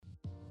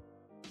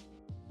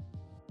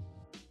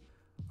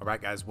All right,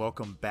 guys,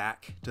 welcome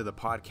back to the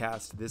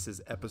podcast. This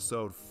is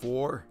episode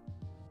 4.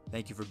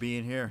 Thank you for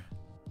being here.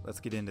 Let's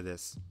get into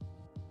this.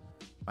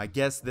 My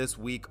guest this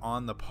week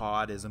on the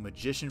pod is a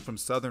magician from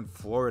Southern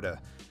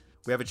Florida.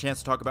 We have a chance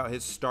to talk about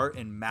his start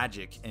in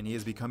magic, and he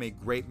has become a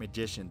great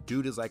magician.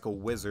 Dude is like a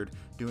wizard,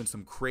 doing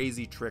some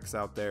crazy tricks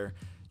out there.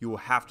 You will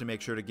have to make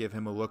sure to give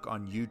him a look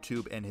on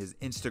YouTube and his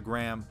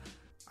Instagram.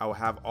 I will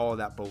have all of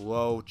that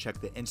below.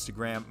 Check the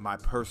Instagram, my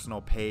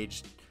personal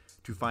page,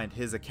 to find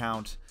his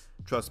account.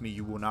 Trust me,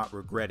 you will not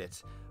regret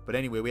it. But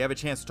anyway, we have a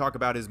chance to talk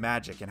about his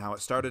magic and how it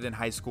started in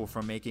high school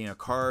from making a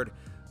card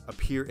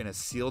appear in a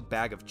sealed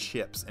bag of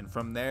chips. And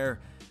from there,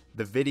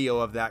 the video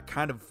of that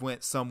kind of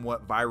went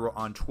somewhat viral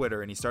on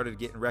Twitter, and he started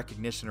getting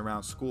recognition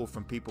around school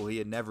from people he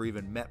had never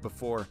even met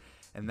before.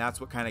 And that's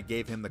what kind of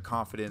gave him the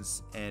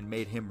confidence and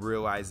made him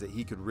realize that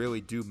he could really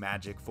do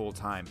magic full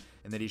time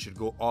and that he should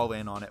go all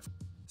in on it.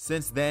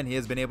 Since then, he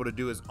has been able to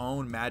do his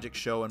own magic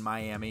show in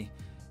Miami,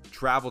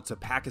 travel to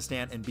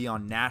Pakistan and be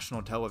on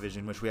national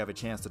television, which we have a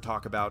chance to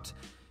talk about,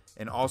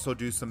 and also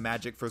do some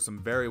magic for some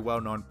very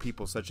well-known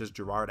people such as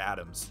Gerard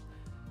Adams.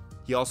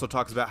 He also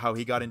talks about how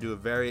he got into a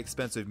very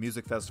expensive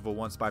music festival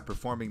once by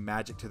performing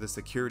magic to the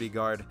security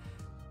guard.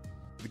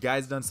 The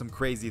guy's done some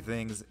crazy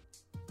things,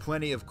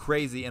 plenty of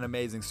crazy and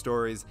amazing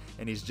stories,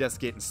 and he's just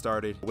getting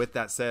started. With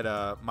that said,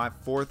 my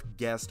fourth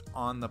guest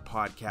on the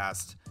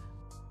podcast,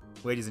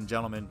 ladies and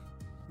gentlemen,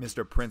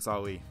 Mr. Prince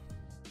Ali.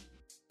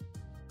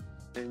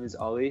 My name is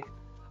Ali.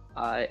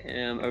 I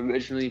am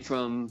originally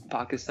from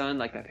Pakistan,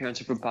 like my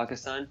parents are from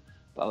Pakistan,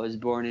 but I was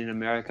born in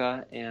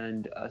America,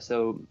 and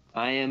so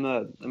I'm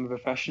a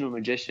professional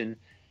magician,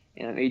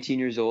 and I'm 18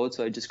 years old,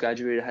 so I just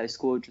graduated high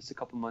school just a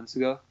couple months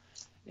ago,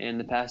 and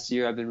the past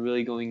year I've been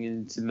really going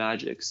into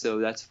magic, so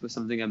that's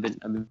something I've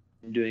been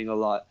doing a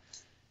lot,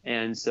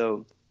 and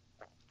so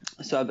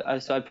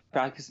I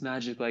practice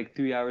magic like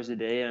 3 hours a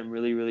day, and I'm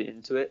really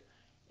into it.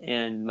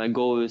 And my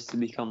goal is to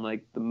become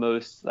like the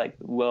most like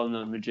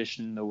well-known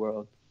magician in the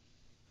world.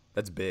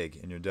 That's big,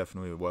 and you're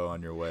definitely well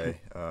on your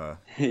way.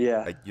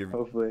 Yeah, like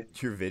hopefully.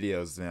 Your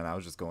videos, man, I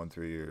was just going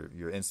through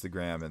your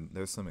Instagram, and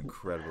there's some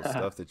incredible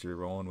stuff that you're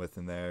rolling with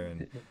in there.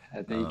 And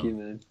Thank you,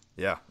 man.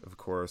 Yeah, of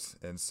course.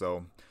 And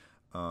so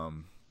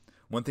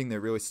one thing that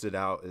really stood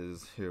out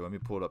is, here, let me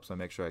pull it up so I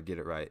make sure I get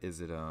it right.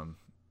 Is it,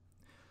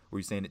 were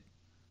you saying that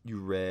you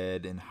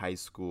read in high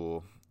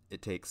school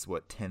it takes,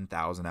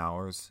 10,000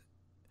 hours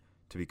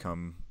to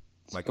become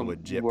like a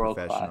legit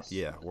professional? Class.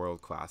 Yeah,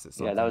 world class at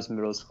something. Yeah, that was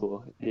middle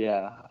school.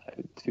 Yeah,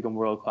 to become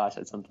world class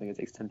at something, it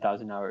takes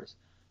 10,000 hours,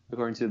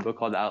 according to a book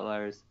called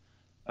Outliers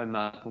by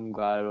Malcolm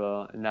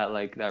Gladwell, and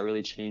that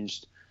really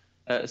changed.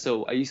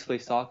 So I used to play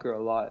soccer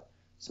a lot.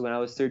 So when I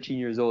was 13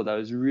 years old, I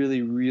was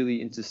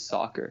really into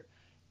soccer,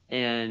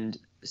 and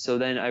so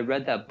then I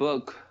read that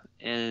book,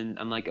 and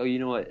I'm like, oh, you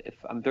know what? If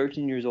I'm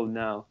 13 years old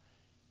now,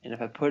 and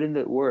if I put in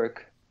the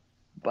work,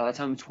 by the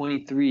time I'm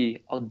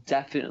 23, I'll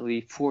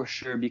definitely, for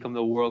sure, become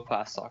the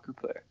world-class soccer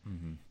player.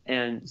 Mm-hmm.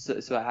 And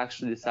so I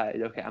actually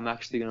decided, okay, I'm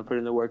actually going to put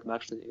in the work. I'm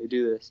actually going to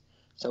do this.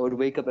 So I would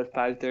wake up at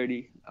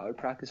 5:30. I would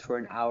practice for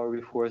an hour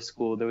before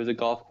school. There was a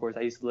golf course.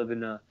 I used to live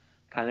in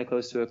kind of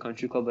close to a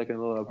country club, like in a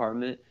little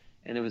apartment.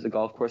 And there was a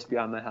golf course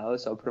beyond my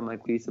house. So I put on my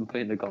cleats and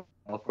play in the golf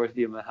course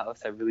beyond my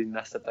house. I really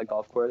messed up that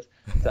golf course.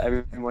 So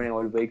every morning I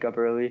would wake up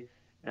early,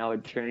 and I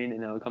would train,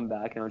 and I would come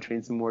back, and I would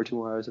train some more 2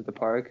 more hours at the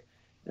park.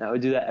 And I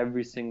would do that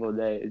every single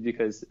day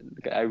because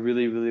I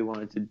really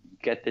wanted to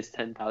get this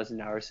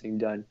 10,000 hours thing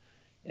done.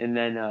 And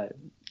then,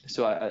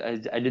 so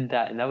I did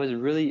that, and it was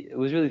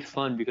really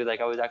fun because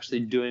like I was actually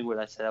doing what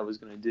I said I was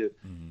going to do.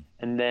 Mm-hmm.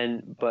 And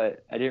then,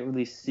 but I didn't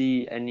really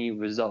see any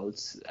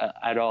results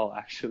at all,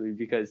 actually,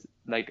 because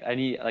like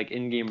any like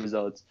in-game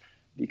results,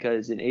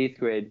 because in eighth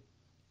grade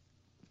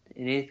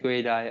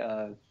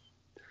I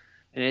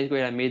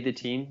made the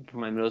team for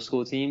my middle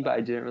school team, but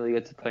I didn't really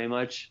get to play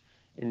much.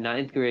 In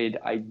ninth grade,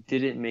 I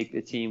didn't make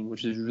the team,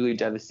 which was really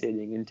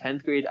devastating. In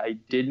 10th grade, I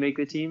did make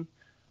the team,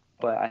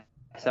 but I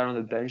sat on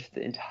the bench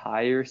the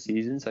entire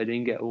season, so I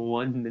didn't get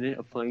 1 minute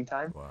of playing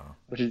time. Wow.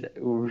 Which is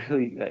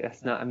really, like,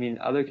 that's not, I mean,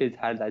 other kids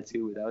had that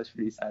too, but that was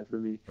pretty sad for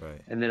me. Right.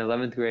 And then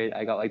 11th grade,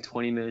 I got like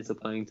 20 minutes of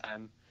playing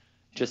time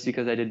just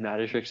because I did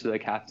magic tricks with the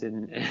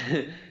captain,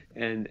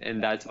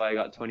 and that's why I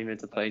got 20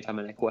 minutes of playing time,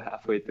 and I quit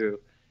halfway through.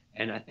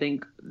 And I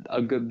think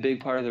a big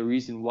part of the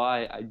reason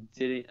why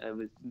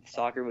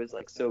soccer was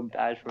like so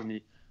bad for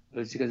me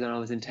was because when I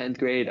was in 10th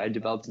grade, I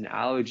developed an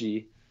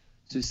allergy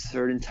to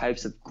certain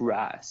types of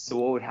grass. So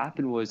what would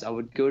happen was I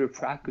would go to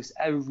practice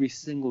every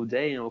single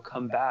day, and I would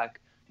come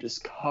back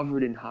just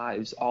covered in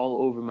hives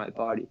all over my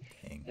body.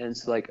 Dang. And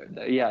so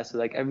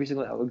every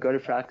single day I would go to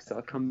practice, I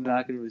would come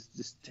back, and it was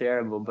just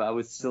terrible, but I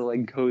would still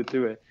like go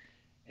through it.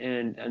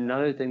 And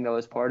another thing that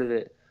was part of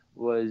it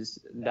was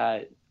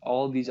that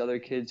all these other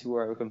kids who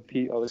I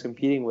was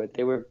competing with,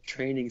 they were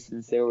training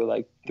since they were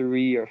like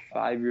 3 or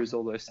 5 years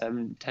old or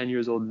 7, 10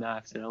 years old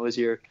max, and I was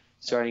here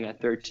starting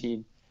at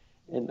 13.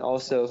 And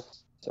also,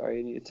 sorry,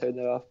 I need to turn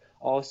that off.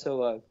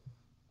 Also,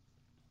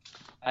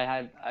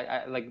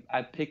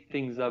 I pick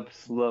things up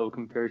slow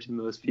compared to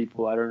most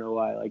people. I don't know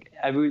why. Like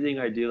everything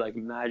I do, like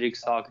magic,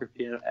 soccer,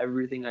 piano,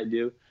 everything I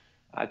do,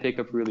 I pick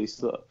up really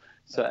slow.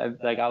 So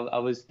I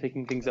was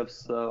picking things up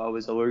slow. I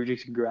was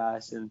allergic to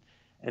grass, and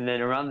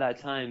then around that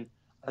time,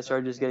 I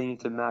started just getting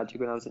into magic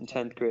when I was in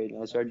 10th grade,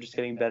 and I started just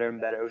getting better and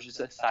better. It was just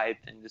a side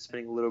thing, just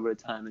spending a little bit of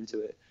time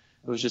into it.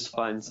 It was just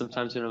fun.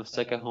 Sometimes when I was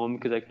stuck at home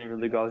because I couldn't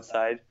really go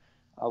outside,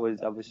 I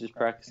was just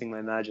practicing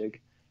my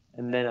magic.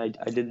 And then I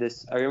did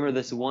this. I remember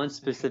this one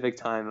specific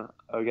time.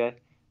 Okay,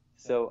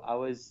 so I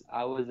was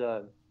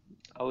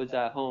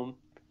at home,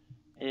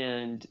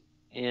 and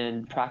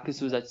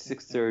practice was at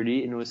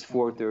 6:30 and it was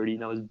 4:30,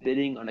 and I was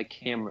bidding on a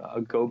camera,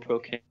 a GoPro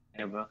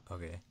camera.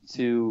 Okay.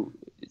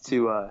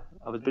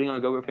 I was bidding on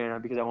a GoPro camera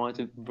because I wanted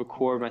to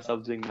record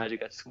myself doing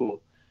magic at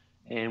school.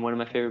 And one of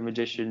my favorite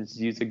magicians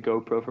used a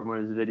GoPro for one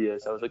of his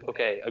videos. I was like,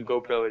 okay, a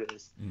GoPro it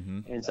is.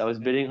 Mm-hmm. And so I was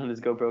bidding on this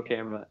GoPro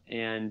camera,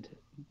 and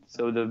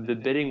so the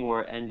bidding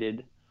war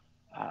ended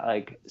at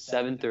like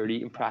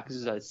 7:30 and practice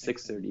was at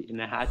 6:30,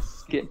 and I had to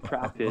skip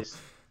practice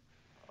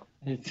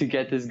to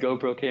get this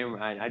GoPro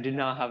camera. I did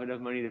not have enough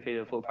money to pay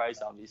the full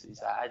price, obviously,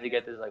 so I had to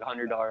get this like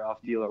 $100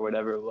 off deal or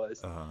whatever it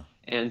was.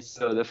 And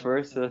so the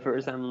first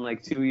time in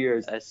like 2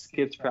 years, I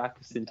skipped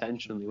practice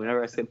intentionally.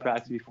 Whenever I skipped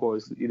practice before, it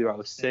was either I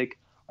was sick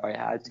or I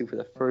had to. For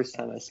the first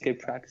time, I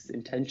skipped practice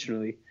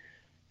intentionally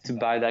to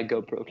buy that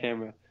GoPro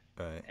camera.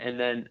 Right. And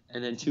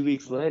then 2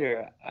 weeks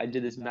later, I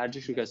did this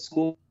magic trick at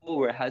school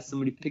where I had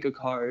somebody pick a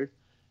card,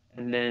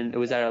 and then it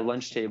was at a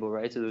lunch table,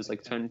 right? So there was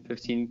like 10,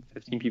 15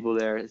 people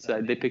there. So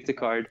they picked a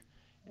card,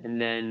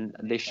 and then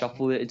they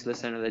shuffled it into the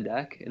center of the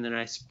deck, and then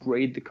I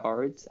sprayed the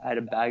cards. I had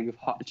a bag of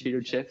hot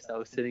Cheeto chips that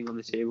was sitting on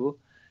the table,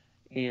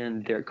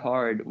 and their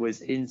card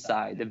was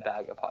inside the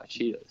bag of hot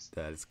Cheetos.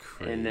 That is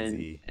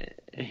crazy.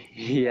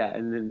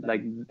 And then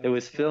like it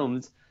was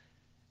filmed,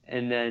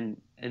 and then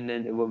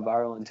it went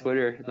viral on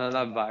Twitter. Not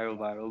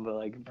viral, but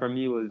like for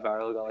me it was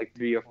viral. It got like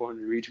 300 or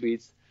 400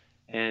 retweets,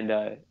 and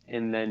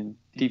then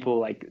people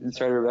like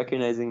started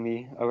recognizing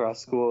me across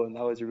school, and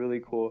that was really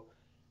cool.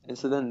 And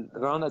so then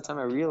around that time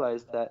I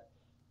realized that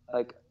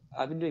like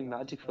I've been doing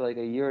magic for like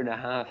a year and a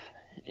half,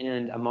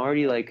 and I'm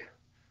already like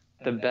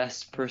the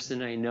best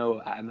person I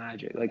know at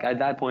magic. Like at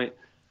that point,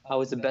 I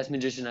was the best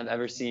magician I've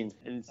ever seen.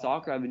 In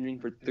soccer, I've been doing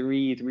for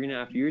three and a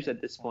half years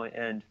at this point,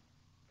 and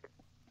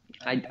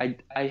I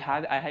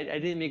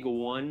didn't make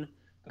one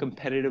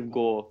competitive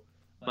goal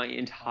my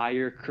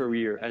entire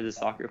career as a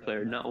soccer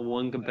player. Not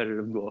one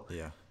competitive goal.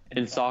 Yeah.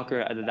 In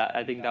soccer,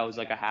 I think that was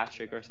like a hat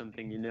trick or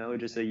something,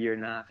 just a year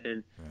and a half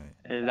in. Right.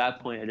 And at that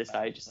point, I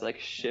decided just like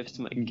shift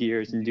my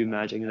gears and do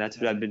magic, and that's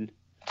what I've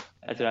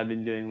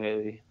been doing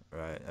lately.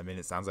 Right. I mean,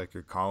 it sounds like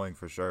your calling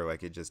for sure.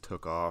 Like it just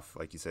took off,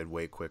 like you said,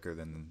 way quicker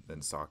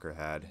than soccer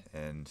had,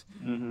 and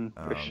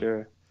for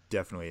sure.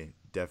 Definitely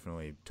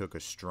took a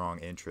strong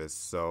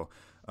interest. So,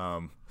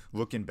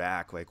 looking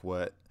back, like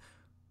what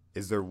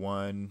is there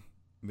one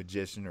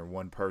magician or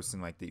one person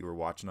like that you were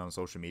watching on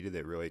social media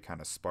that really kind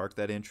of sparked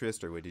that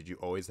interest, or did you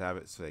always have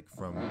it like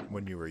from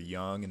when you were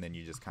young and then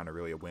you just kind of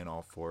really went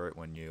all for it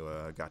when you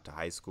got to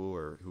high school,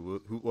 or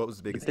what was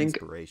the biggest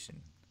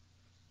inspiration?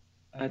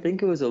 I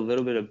think it was a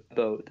little bit of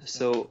both.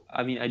 So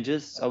I mean, I was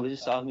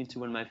just talking to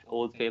one of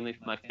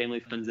my family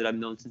friends that I've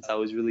known since I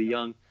was really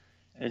young,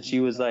 and she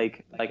was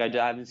like I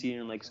haven't seen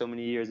her in like so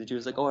many years, and she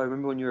was like, oh, I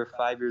remember when you were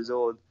 5 years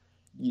old,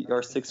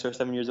 or 6 or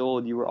 7 years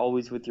old, you were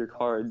always with your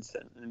cards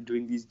and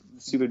doing these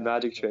stupid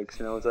magic tricks,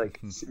 and I was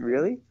like,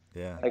 really?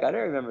 Yeah. Like I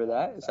don't remember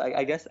that. So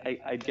I guess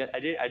I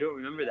don't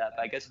remember that,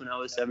 but I guess when I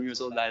was 7 years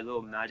old, I had a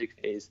little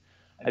magic phase.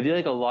 I feel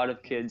like a lot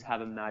of kids have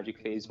a magic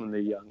phase when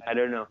they're young. I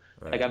don't know.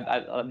 Right. Like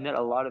I've met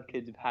a lot of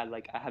kids who've had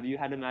like. Have you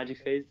had a magic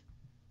phase?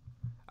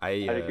 Out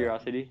of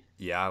curiosity.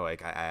 Yeah,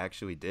 like I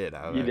actually did.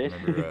 I did?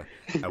 remember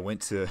I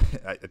went to.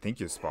 I think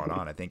you're spot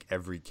on. I think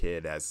every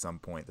kid has some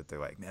point that they're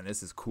like, man,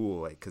 this is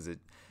cool. Like, cause it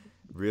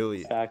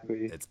really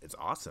exactly. It's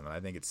awesome. I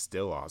think it's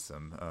still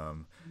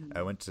awesome.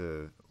 I went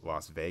to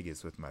Las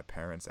Vegas with my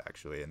parents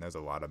actually, and there's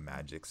a lot of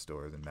magic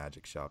stores and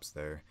magic shops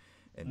there.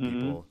 And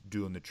people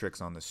doing the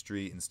tricks on the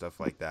street and stuff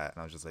like that. And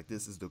I was just like,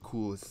 this is the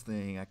coolest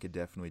thing. I could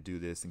definitely do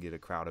this and get a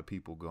crowd of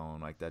people going.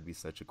 Like, that'd be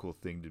such a cool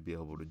thing to be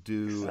able to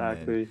do.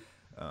 Exactly.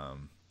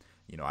 And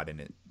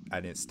then,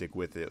 I didn't stick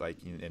with it like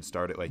and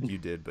start it like you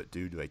did. But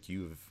dude, like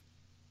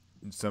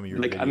some of your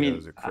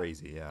videos are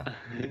crazy. Yeah.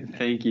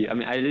 Thank you. I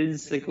mean, I didn't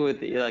stick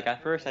with it. Like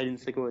at first, I didn't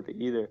stick with it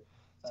either.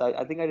 So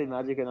I think I did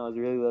magic when I was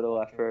really little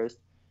at first,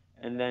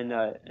 and then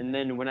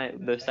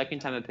when the second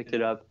time I picked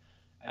it up,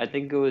 I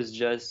think it was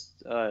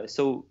just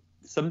so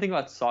something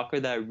about soccer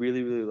that I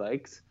really, really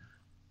liked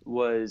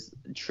was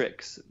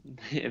tricks.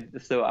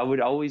 So I was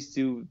always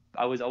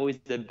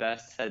the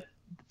best at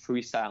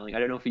freestyling. I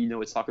don't know if you know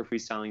what soccer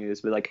freestyling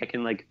is, but like I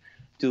can like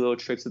do little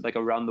tricks with like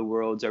around the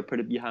worlds, or put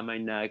it behind my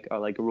neck, or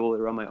like roll it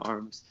around my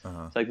arms.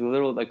 It's like the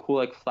little like cool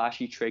like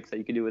flashy tricks that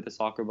you can do with a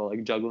soccer ball,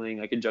 like juggling.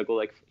 I could juggle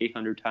like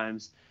 800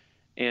 times.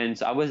 And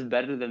so I was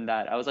better than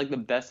that. I was like the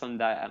best on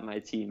that at my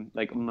team.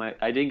 Like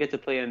I didn't get to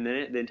play a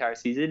minute the entire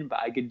season, but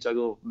I could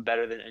juggle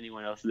better than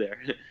anyone else there.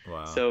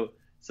 Wow. So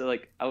So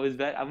like I was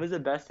the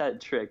best at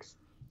tricks,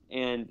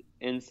 and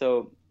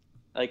so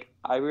like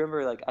I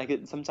remember like I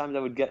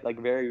would get like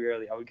very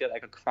rarely I would get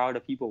like a crowd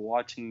of people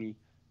watching me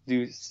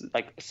do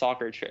like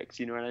soccer tricks,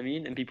 you know what I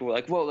mean? And people were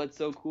like, "Whoa, that's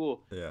so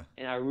cool!" Yeah.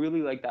 And I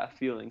really like that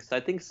feeling. So I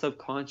think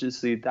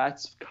subconsciously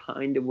that's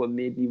kind of what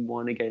made me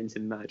want to get into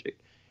magic.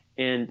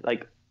 And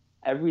like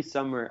every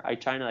summer I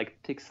try to like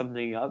pick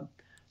something up.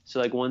 So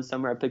like one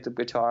summer I picked up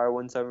guitar,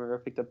 one summer I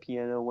picked up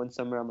piano, one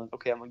summer I'm like,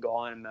 okay, I'm gonna go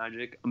all in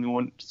magic. I mean,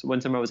 one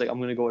summer I was like, I'm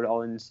gonna go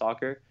all in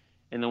soccer,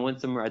 and then one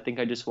summer I think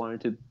I just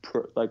wanted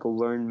to like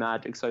learn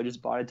magic, so I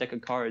just bought a deck of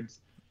cards,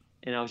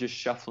 and I was just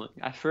shuffling.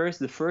 At first,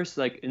 the first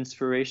like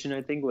inspiration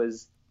I think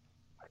was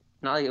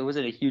not like it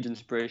wasn't a huge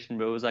inspiration,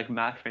 but it was like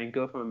Matt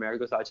Franco from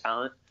America's Got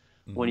Talent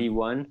when he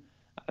won.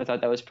 I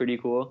thought that was pretty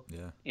cool.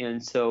 Yeah.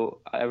 And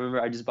so I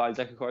remember I just bought a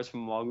deck of cards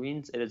from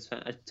Walgreens, and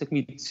it took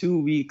me 2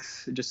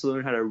 weeks just to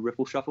learn how to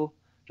riffle shuffle,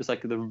 just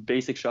like the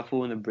basic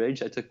shuffle in the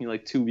bridge. It took me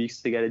like 2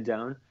 weeks to get it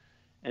down,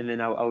 and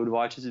then I would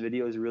watch his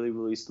videos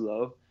really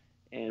slow,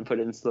 and put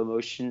it in slow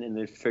motion, and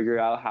then figure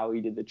out how he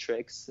did the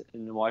tricks,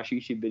 and then watch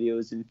YouTube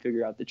videos and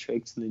figure out the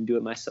tricks, and then do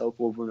it myself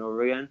over and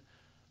over again.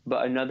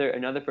 But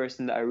another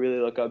person that I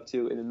really look up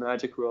to in the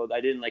magic world,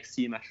 I didn't like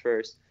see him at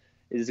first,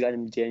 is this guy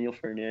named Daniel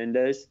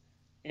Fernandez,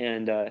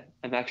 and I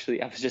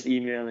was just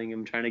emailing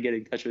him trying to get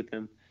in touch with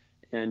him,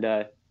 and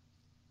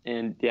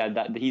yeah,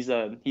 that he's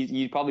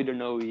you probably don't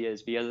know who he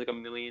is, but he has like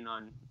 1 million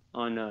on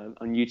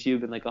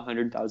YouTube and like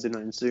 100,000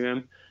 on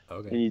Instagram.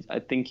 Okay.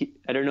 And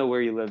I don't know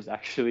where he lives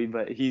actually,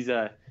 but he's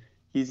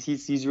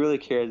really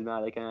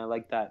charismatic, and I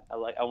like that. I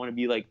want to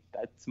be like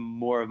that's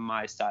more of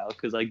my style,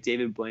 because like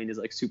David Blaine is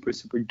like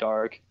super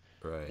dark,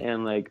 Right.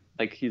 and like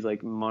he's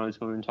like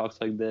monotone and talks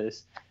like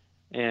this,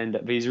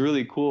 but he's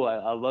really cool.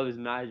 I love his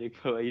magic,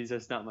 but he's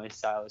just not my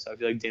style. So I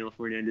feel like Daniel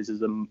Fernandez is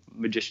the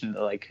magician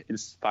that like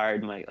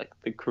inspired my like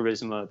the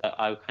charisma that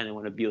I kind of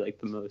want to be like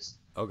the most.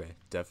 Okay,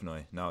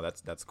 definitely. No,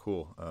 that's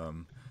cool.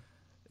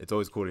 It's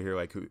always cool to hear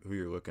like who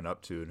you're looking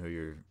up to and who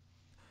you're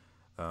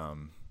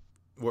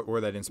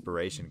where that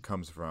inspiration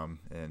comes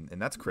from, and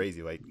that's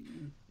crazy. Like,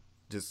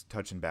 just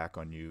touching back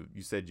on you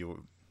said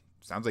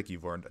sounds like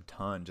you've learned a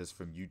ton just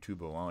from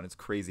YouTube alone. It's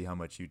crazy how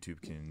much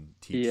YouTube can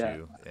teach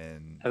you.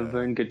 And I've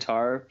learned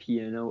guitar,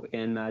 piano,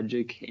 and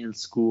magic, and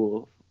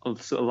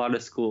a lot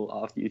of school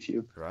off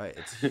YouTube. Right,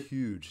 it's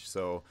huge.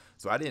 So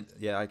I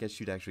guess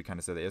you'd actually kind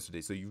of said that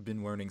yesterday. So you've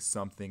been learning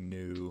something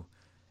new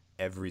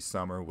every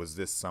summer. Was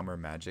this summer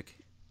magic?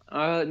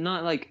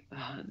 Not like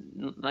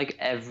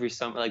every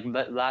summer. Like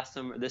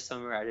this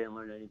summer I didn't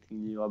learn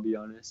anything new. I'll be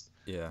honest.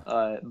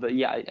 Yeah. But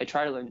yeah, I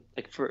try to learn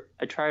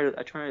I try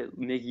to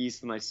make use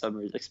of my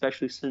summers,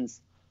 especially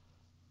since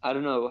I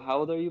don't know, how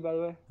old are you by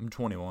the way? I'm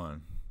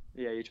 21.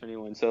 Yeah, you're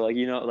 21. So like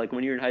like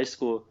when you're in high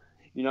school,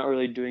 you're not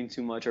really doing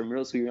too much, or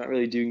middle school, you're not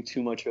really doing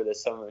too much over the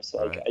summer. So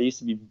like I used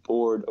to be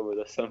bored over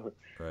the summer.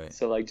 Right.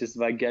 So like just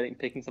by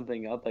picking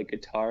something up like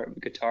guitar,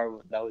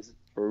 that was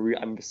for real.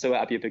 I'm so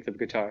happy I picked up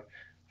guitar.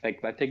 Like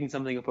by picking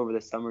something up over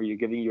the summer, you're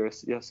giving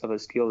yourself a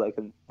skill that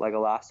can like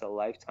last a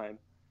lifetime.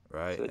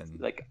 Right. So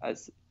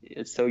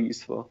it's so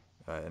useful.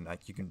 And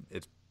like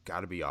it's got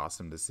to be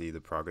awesome to see the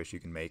progress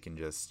you can make in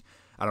just,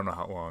 I don't know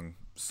how long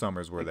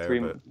summers were like there,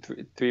 but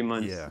 3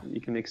 months. Yeah,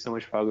 you can make so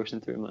much progress in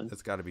 3 months.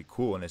 It's got to be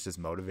cool, and it's just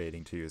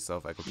motivating to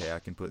yourself. Like, okay, I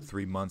can put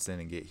 3 months in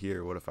and get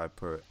here. What if I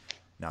put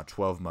now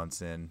 12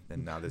 months in,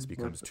 and now this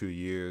becomes 2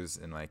 years,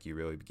 and like you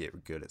really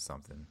get good at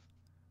something.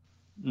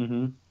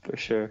 For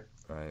sure.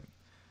 Right.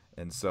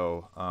 And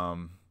so,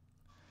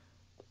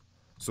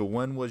 so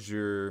when was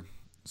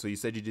so you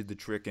said you did the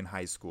trick in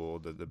high school,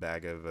 the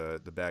bag of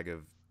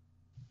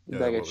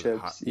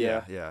chips.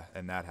 Yeah.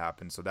 And that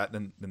happened. So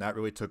then that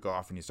really took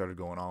off, and you started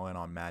going all in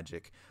on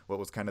magic. What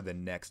was kind of the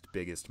next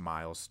biggest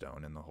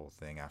milestone in the whole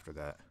thing after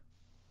that?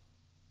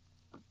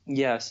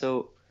 Yeah.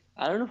 So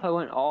I don't know if I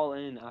went all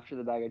in after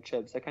the bag of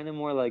chips. I kind of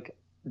more like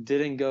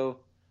didn't go.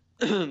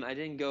 I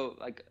didn't go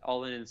like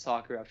all in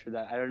soccer after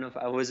that. I don't know if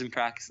I wasn't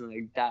practicing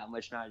like that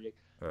much magic.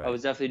 Right. I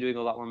was definitely doing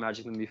a lot more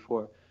magic than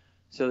before.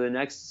 So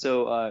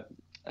a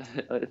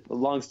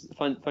long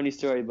funny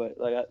story, but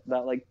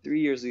like 3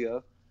 years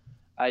ago,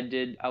 I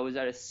was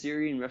at a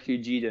Syrian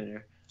refugee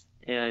dinner,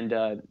 and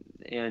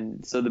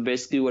so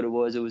basically what it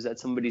was at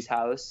somebody's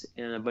house,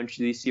 and a bunch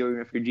of these Syrian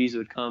refugees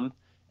would come,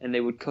 and they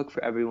would cook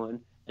for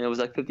everyone, and it was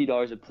like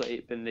 $50 a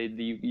plate, and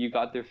you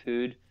got their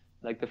food,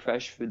 like the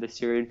fresh food, the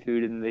Syrian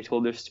food, and they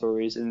told their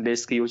stories, and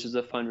basically it was just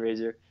a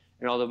fundraiser,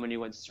 and all the money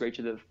went straight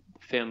to the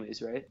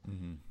families, right?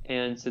 Mm-hmm.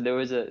 And so there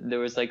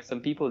was like some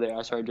people there.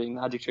 I started doing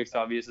magic tricks,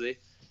 obviously,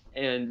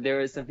 and there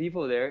was some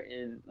people there,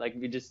 and like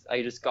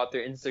I just got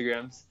their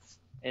Instagrams,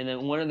 and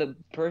then one of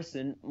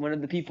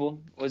the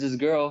people was this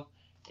girl,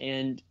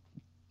 and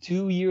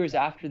 2 years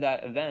after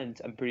that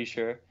event, I'm pretty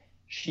sure,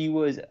 she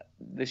was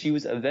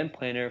event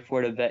planner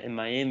for an event in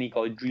Miami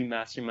called Dream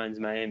Masterminds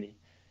Miami,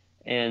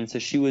 and so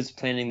she was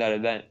planning that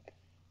event,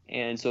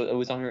 and so it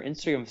was on her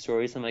Instagram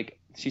stories. I'm like,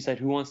 she said,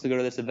 "Who wants to go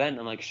to this event?"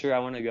 I'm like, "Sure, I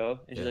want to go."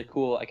 And she's like,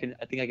 "Cool, I think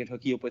I can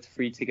hook you up with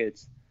free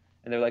tickets."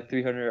 And they're like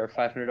 $300 or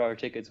 $500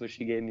 tickets, which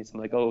she gave me. So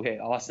I'm like, "Oh, okay,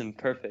 awesome,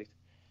 perfect."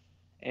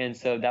 And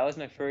so that was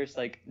my first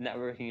like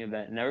networking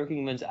event.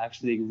 Networking events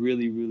actually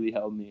really, really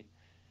helped me.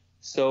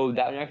 So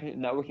that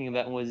networking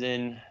event was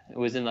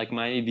in like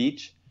Miami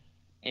Beach,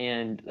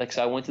 and like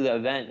so I went to the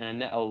event and I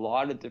met a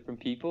lot of different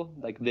people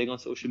like big on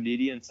social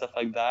media and stuff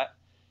like that,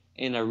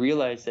 and I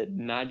realized that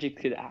magic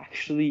could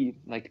actually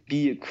like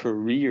be a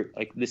career.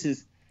 Like this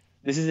is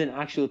an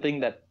actual thing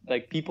that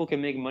like people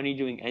can make money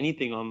doing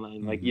anything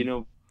online. Like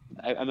Mm-hmm.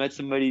 I met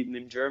somebody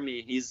named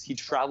Jeremy. He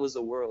travels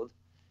the world,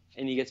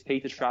 and he gets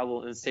paid to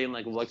travel and stay in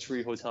like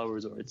luxury hotel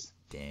resorts.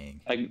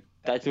 Dang. Like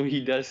that's what he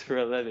does for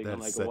a living.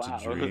 I'm That's like, such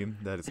a wow. dream.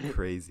 That is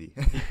crazy.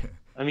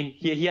 I mean,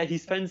 he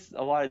spends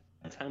a lot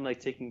of time like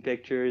taking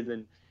pictures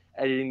and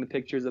editing the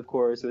pictures, of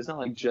course. So it's not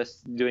like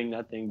just doing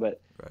nothing, but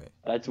Right.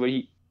 that's what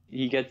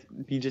he gets.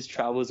 He just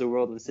travels the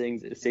world and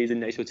stays in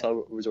nice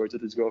hotel resorts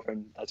with his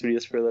girlfriend. That's what he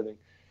does for a living.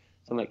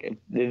 So I'm like,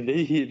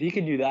 if he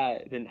can do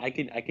that, then I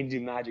can do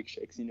magic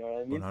tricks. You know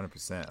what I mean?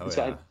 100%. Oh,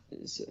 So yeah.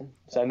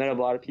 so I met a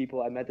lot of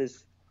people. I met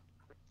this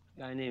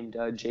guy named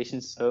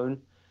Jason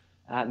Stone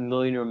at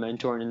Millionaire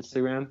Mentor on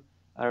Instagram.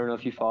 I don't know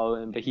if you follow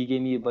him, but he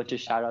gave me a bunch of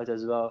shout outs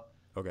as well,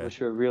 Okay. which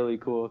were really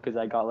cool because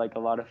I got like a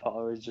lot of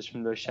followers just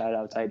from those shout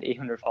outs. I had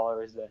 800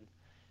 followers then.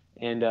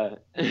 And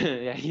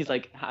yeah, he's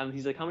like, how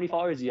many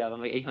followers do you have?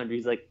 I'm like 800.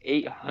 He's like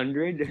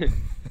 800,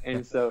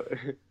 and so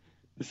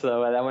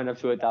that went up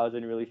to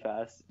 1,000 really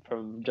fast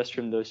from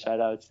those shout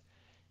outs.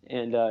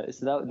 And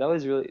so that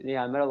was really,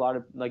 yeah, I met a lot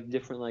of like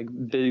different like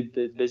big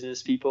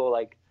business people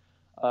like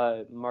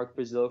Mark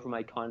Brazil from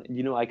Iconic.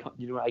 You know what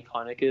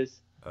Iconic is?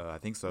 I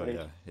think so. Like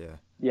Yeah. Yeah.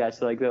 yeah,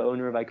 so like the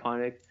owner of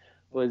Iconic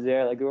was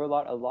there. Like there were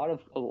a lot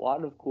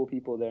of cool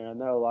people there, and I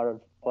met a lot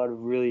of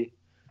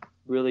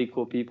really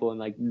cool people, and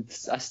like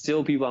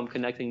still people I'm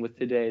connecting with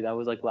today. That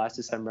was like last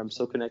December. I'm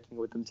still connecting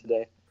with them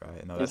today.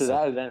 Right. No, And that's so so.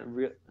 that event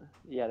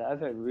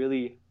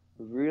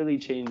really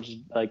changed.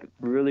 Like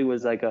really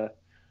was like a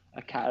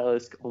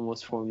catalyst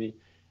almost for me.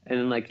 And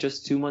then like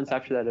just 2 months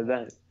after that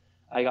event,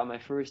 I got my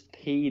first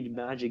paid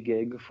magic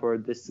gig for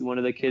this one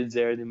of the kids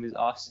there. His name was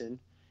Austin,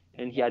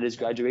 and he had his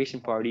graduation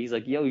party. He's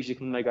like, "Yo, you should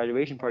come to my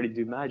graduation party to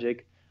do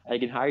magic. I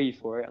can hire you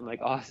for it." I'm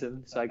like,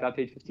 "Awesome!" So I got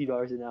paid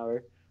 $50 an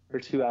hour for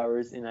 2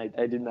 hours, and I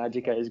did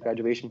magic at his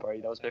graduation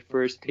party. That was my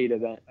first paid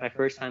event, my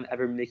first time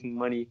ever making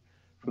money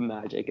from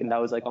magic, and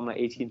that was like on my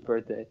 18th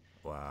birthday,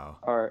 Wow.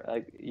 or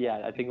like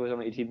yeah, I think it was on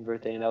my 18th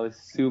birthday, and that was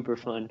super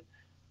fun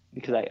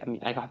because I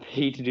mean I got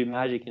paid to do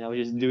magic, and I was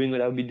just doing what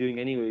I would be doing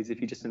anyways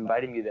if you just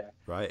invited me there.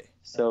 Right.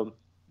 So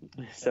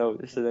so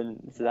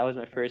that was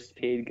my first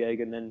paid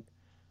gig, and then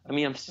I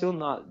mean I'm still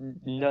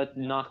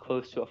not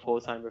close to a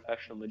full-time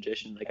professional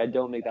magician. Like I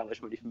don't make that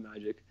much money from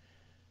magic.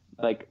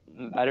 Like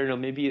I don't know,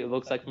 maybe it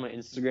looks like from my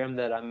Instagram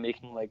that I'm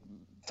making like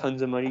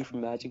tons of money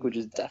from magic, which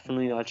is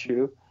definitely not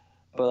true.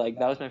 But like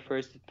that was my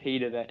first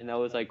paid event, and that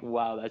was like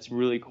wow, that's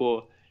really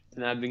cool.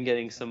 And I've been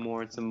getting some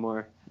more and some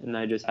more, and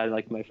I just had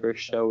like my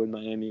first show in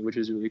Miami, which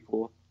was really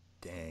cool.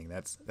 Dang,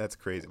 that's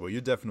crazy. Well,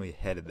 you're definitely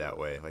headed that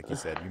way. Like you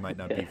said, you might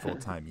not be full Yeah,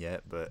 time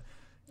yet, but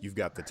you've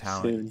got the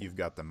talent, soon. you've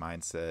got the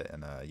mindset,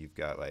 and you've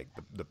got like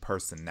the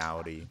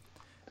personality,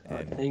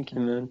 and Thank you,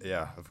 man.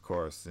 yeah, of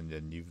course. And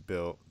then you've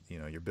built,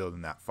 you're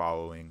building that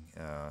following,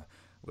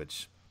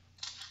 which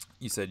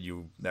you said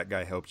that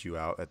guy helped you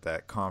out at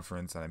that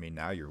conference, and I mean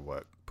now you're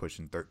what,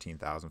 pushing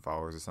 13,000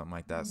 followers or something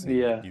like that. So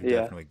Yeah, you've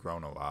yeah. definitely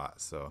grown a lot.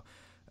 So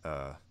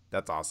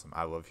that's awesome.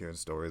 I love hearing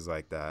stories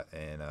like that,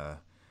 and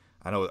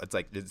I know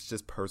it's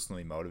just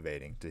personally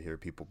motivating to hear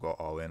people go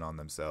all in on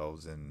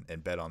themselves and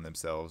bet on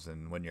themselves,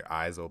 and when your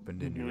eyes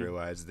opened and you hmm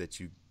realize that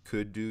you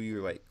could do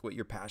your like what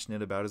you're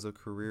passionate about as a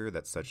career,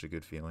 that's such a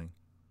good feeling.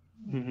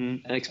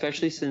 And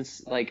especially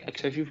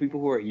for people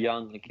who are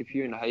young, like if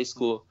you're in high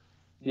school,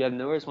 you have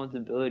no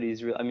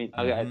responsibilities. I mean,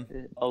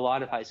 Mm-hmm. a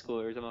lot of high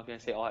schoolers. I'm not gonna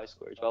say all high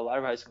schoolers, but a lot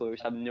of high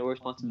schoolers have no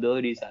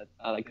responsibilities at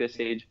like this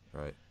age,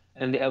 Right.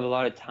 and they have a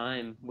lot of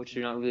time which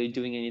they're not really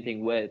doing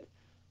anything with.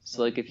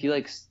 So like if you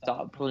like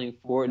stop playing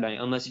Fortnite,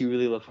 unless you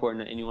really love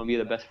Fortnite and you want to be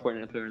the best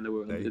Fortnite player in the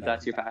world, There you if go.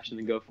 that's your passion,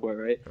 then go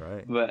for it, right?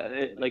 Right.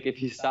 But like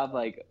if you stop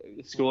like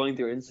scrolling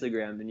through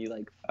Instagram and you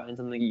like find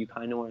something you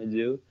kind of want to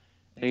do,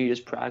 and you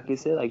just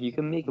practice it, like you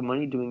can make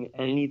money doing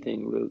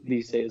anything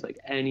these days, like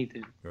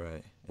anything,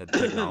 Right. Yeah,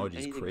 technology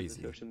is anything with the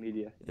crazy. social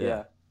media. Yeah.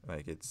 Yeah.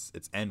 Like it's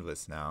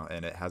endless now,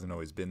 and it hasn't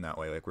always been that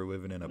way. Like we're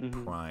living in a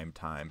hmm prime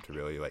time to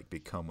really like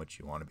become what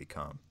you want to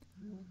become.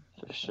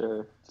 For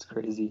sure, it's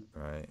crazy.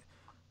 Right.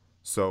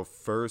 So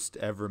first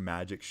ever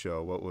magic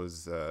show, what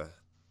was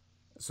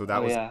so that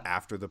Oh was yeah.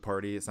 after the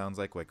party, it sounds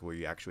like were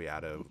you actually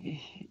at a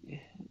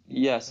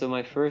Yeah, so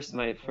my first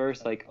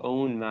like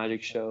own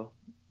magic show,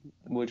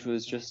 which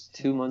was just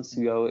 2 months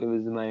ago. It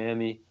was in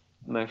Miami,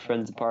 my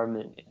friend's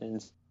apartment,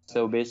 and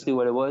so basically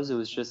what it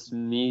was just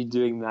me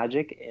doing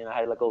magic, and I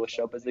had like all the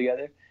show puts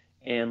together,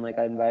 and like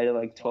I invited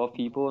like 12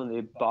 people, and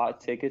they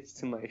bought tickets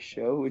to my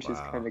show, which is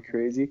wow. kind of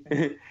crazy.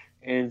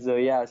 And so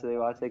yeah, so they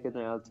bought tickets,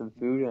 and I had some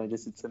food, and I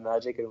just did some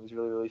magic, and it was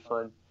really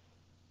fun.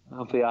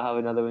 Hopefully, I'll have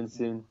another one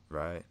soon.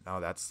 Right. Oh,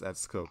 that's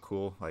so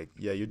cool. Like,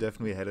 yeah, you're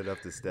definitely headed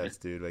up the steps,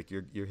 dude. Like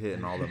you're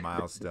hitting all the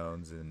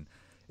milestones and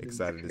It's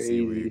excited to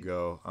see where you crazy.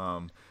 go.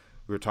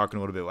 we were talking a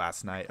little bit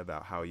last night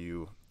about how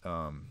you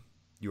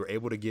were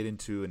able to get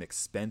into an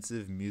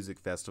expensive music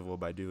festival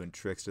by doing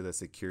tricks to the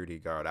security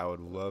guard. I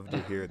would love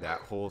to hear that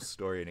whole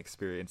story and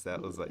experience.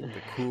 That was like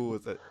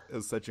it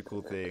was such a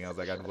cool thing. I was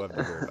like, I'd love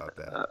to hear about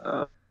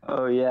that.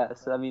 Oh yeah.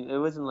 So I mean, it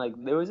wasn't like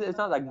it's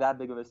not like that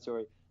big of a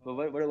story. But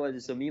what it was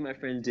is, so me and my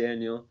friend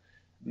Daniel,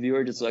 we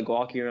were just like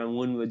walking around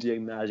Wynwood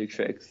doing magic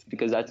tricks,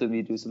 because that's what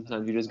we do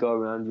sometimes. We just go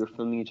around, we were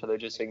filming each other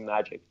just doing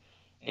magic.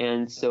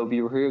 And so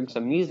we were hearing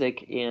some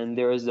music, and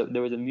there was a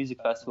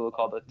music festival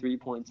called the 3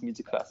 Points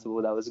Music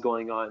Festival that was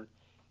going on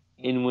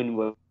in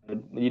Wynwood.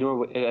 You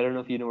know, I don't know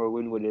if you know where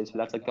Wynwood is, but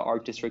that's like the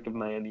art district of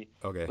Miami.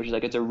 Okay. Which is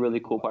like, it's a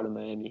really cool part of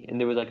Miami. And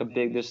there was like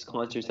there's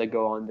concerts that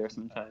go on there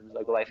sometimes.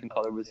 Like Life in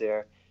Color was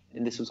there,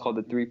 and this was called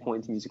the 3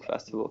 Points Music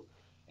Festival.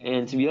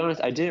 And to be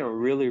honest, I didn't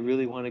really,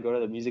 really want to go to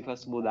the music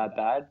festival that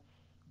bad,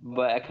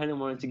 but I kind of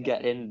wanted to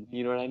get in.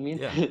 You know what I mean?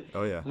 Yeah.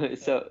 Oh yeah.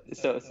 So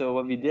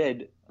what we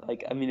did,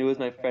 like, I mean, it was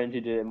my friend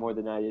who did it more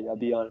than I did, I'll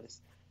be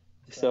honest.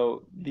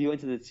 So we went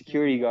to the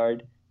security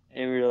guard,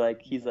 and we were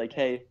like, he's like,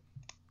 hey,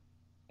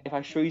 if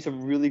I show you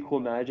some really cool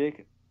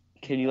magic,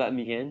 can you let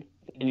me in?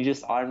 And he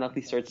just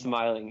automatically starts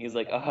smiling. He's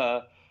like,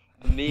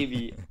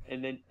 maybe.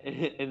 And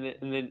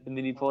then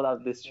he pulled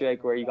out this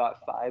trick where he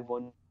got 5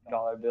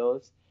 $1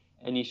 bills,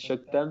 and he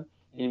shook them,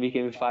 and it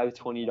became 5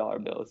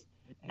 $20 bills.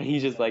 And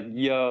he's just like,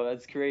 yo,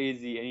 that's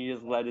crazy. And he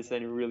just let us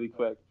in really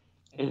quick.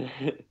 And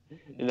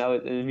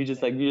we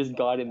just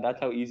got in. That's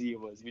how easy it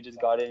was. We just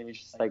got in,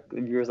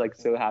 and we were like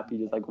so happy,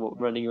 just like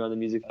running around the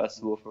music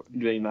festival for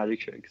doing magic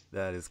tricks.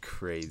 That is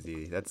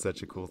crazy. That's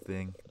such a cool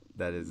thing.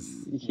 That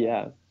is.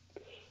 Yeah.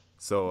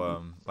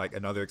 So like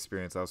another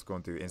experience, I was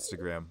going through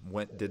Instagram.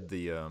 When did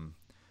the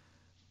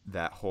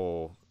that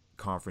whole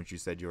conference you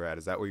said you were at?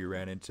 Is that where you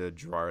ran into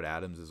Gerard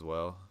Adams as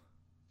well?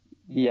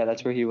 Yeah,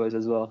 that's where he was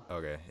as well.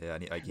 Okay, yeah,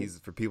 and he's,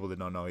 for people that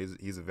don't know,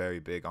 he's a very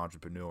big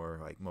entrepreneur,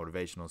 like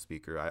motivational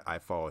speaker. I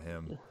follow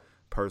him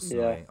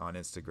personally on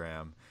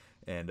Instagram,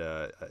 and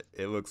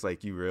it looks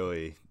like you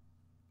really,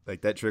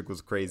 like, that trick was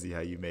crazy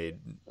how you made.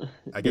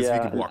 I guess if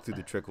you could walk through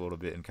the trick a little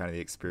bit and kind of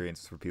the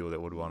experience for people that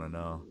would want to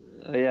know.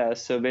 Yeah,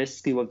 so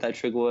basically what that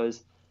trick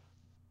was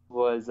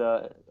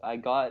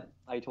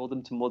I told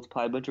him to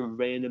multiply a bunch of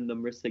random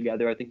numbers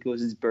together. I think it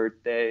was his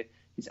birthday,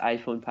 his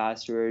iPhone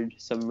password,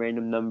 some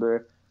random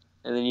number.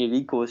 And then he had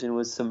equals, and it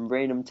was some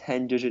random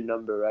 10-digit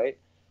number, right?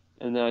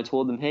 And then I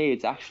told him, hey,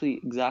 it's actually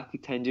exactly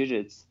 10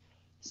 digits.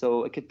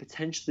 So it could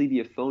potentially be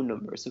a phone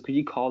number. So could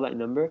you call that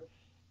number?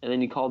 And then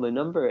he called the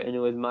number, and it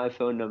was my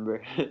phone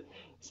number.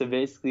 So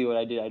basically what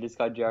I did, I just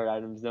got Gerard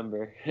Adams'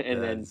 number.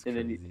 And then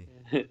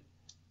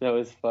that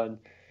was fun.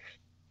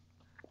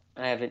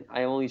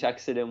 I only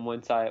texted him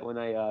when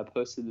I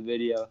posted the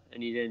video,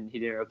 and he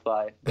didn't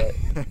reply. But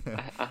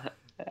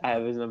I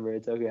have his number.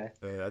 It's okay.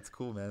 That's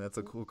cool, man. That's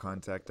a cool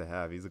contact to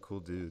have. He's a cool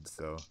dude.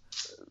 So,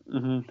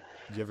 mm-hmm. Do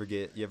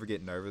you ever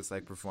get nervous,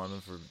 like,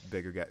 performing for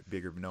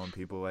bigger known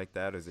people like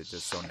that, or is it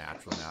just so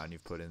natural now, and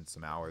you've put in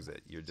some hours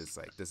that you're just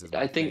like, this is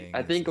my thing?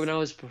 I think when I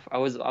was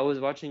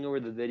watching over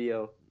the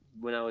video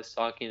when I was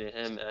talking to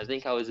him, and I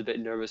think I was a bit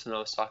nervous when I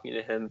was talking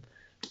to him,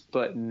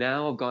 but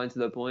now I've gotten to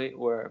the point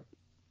where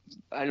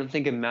I don't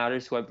think it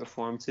matters who I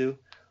perform to.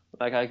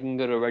 Like, I can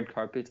go to red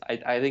carpets.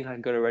 I think I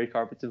can go to red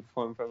carpets and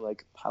perform from,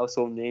 like,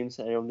 household names,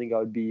 and I don't think I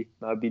would be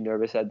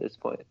nervous at this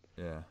point.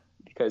 Yeah.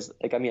 Because,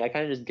 like, I mean, I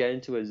kind of just get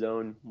into a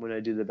zone when I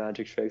do the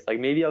magic tricks.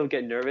 Like, maybe I'll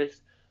get nervous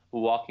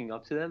walking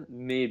up to them.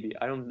 Maybe.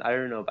 I don't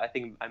know. But I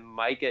think I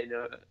might get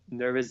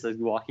nervous, like,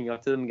 walking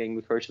up to them, getting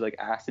the courage to, like,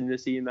 ask them to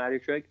see a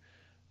magic trick.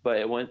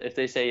 But if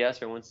they say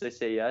yes, or once they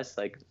say yes,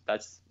 like,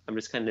 I'm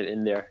just kind of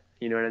in there.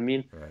 You know what I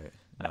mean? Right.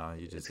 No,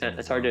 you just.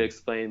 It's hard to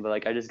explain, but,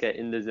 like, I just get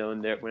in the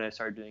zone there when I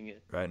start doing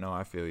it. Right. No,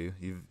 I feel you.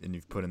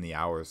 You've put in the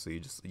hours, so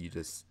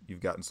you've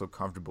gotten so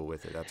comfortable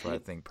with it. That's why I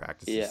think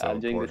practice is so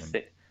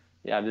important.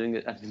 I've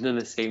done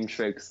the same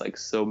tricks, like,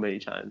 so many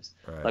times.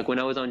 Right. Like, when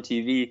I was on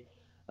TV,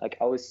 like,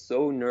 I was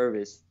so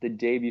nervous the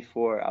day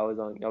before I was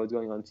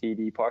going on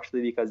TV,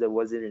 partially because it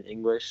wasn't in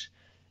English,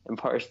 and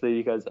partially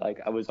because,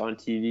 like, I was on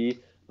TV.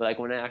 But, like,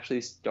 when I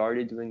actually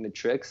started doing the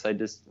tricks, I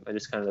just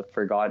kind of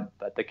forgot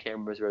that the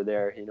cameras were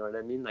there. You know what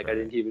I mean? Like, right. I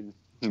didn't even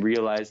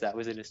realize that I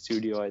was in a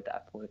studio at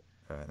that point.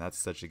 Right. That's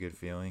such a good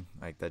feeling.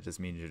 Like, that just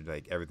means you're,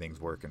 like, everything's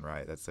working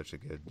right. That's such a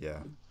good, yeah.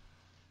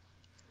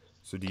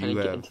 So do you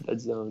get into that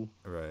zone?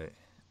 Right.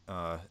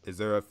 Is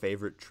there a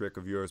favorite trick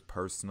of yours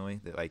personally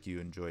that, like, you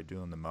enjoy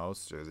doing the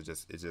most, or is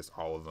it's just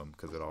all of them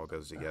because it all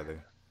goes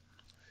together?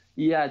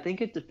 Yeah, I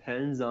think it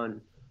depends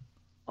on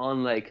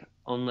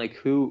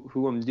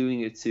who I'm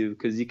doing it to,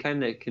 because you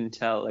kind of can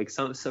tell. Like,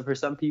 for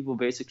some people,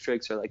 basic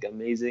tricks are, like,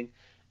 amazing,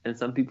 and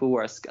some people who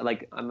are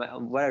like,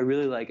 what I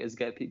really like is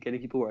getting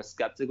people who are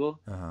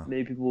skeptical. Uh-huh.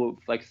 Maybe people,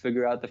 like,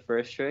 figure out the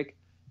first trick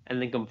and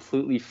then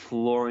completely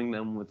flooring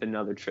them with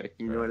another trick.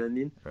 You know what I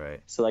mean? Right.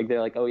 So, like, they're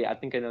like, oh yeah, I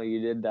think I know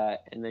you did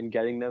that, and then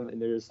getting them,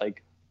 and they're just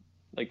like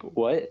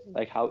what?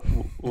 Like, how?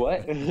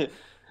 What?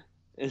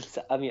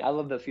 I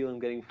love the feeling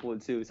of getting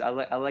fooled too. So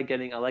I like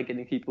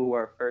getting people who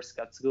are first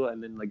skeptical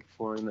and then, like,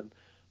 flooring them.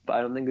 But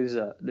I don't think there's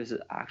an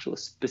actual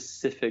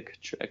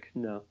specific trick.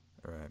 No.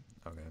 Right.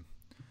 Okay.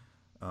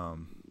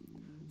 Um,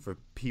 for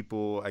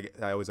people,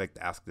 I always like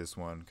to ask this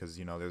one because,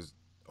 you know, there's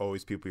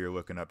always people you're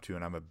looking up to,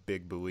 and I'm a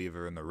big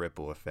believer in the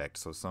ripple effect.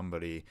 So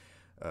somebody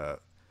uh,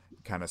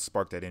 kind of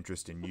sparked that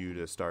interest in you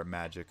to start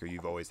magic, or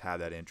you've always had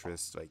that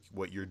interest, like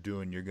what you're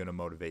doing, you're going to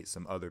motivate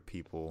some other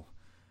people,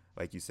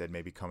 like you said,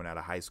 maybe coming out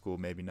of high school,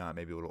 maybe not,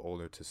 maybe a little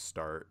older, to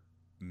start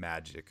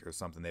magic or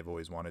something they've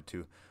always wanted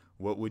to.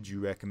 What would you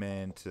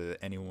recommend to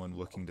anyone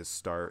looking to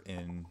start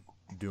in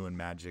doing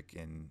magic?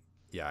 And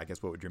yeah, I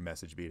guess what would your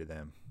message be to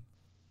them?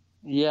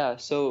 Yeah,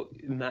 so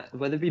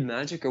whether it be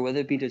magic or whether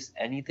it be just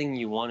anything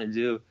you want to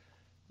do,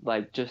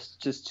 like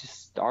just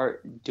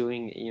start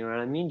doing it, you know what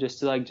I mean? Just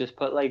to like just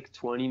put like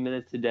 20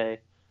 minutes a day.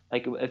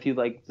 Like if you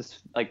like this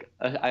like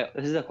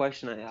this is a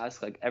question I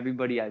ask like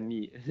everybody I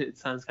meet. It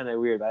sounds kind of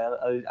weird, but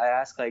I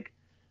ask like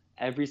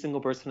every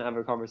single person I have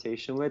a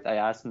conversation with, I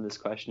ask them this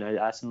question. I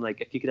ask them like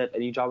if you could have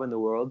any job in the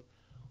world,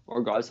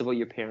 regardless of what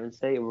your parents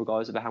say, and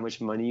regardless of how much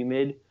money you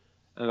made,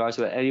 and regardless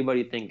of what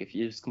anybody think, if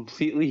it's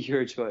completely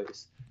your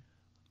choice,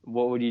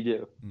 what would you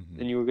do? Mm-hmm.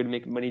 And you were going to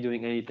make money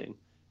doing anything.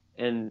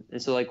 And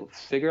so like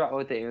figure out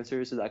what the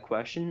answer is to that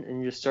question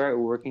and just start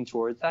working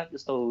towards that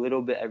just a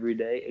little bit every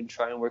day and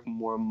try and work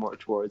more and more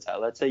towards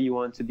that. Let's say you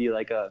want to be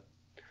like a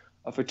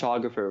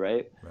photographer,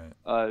 right?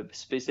 Right.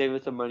 Save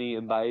up some money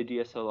and buy a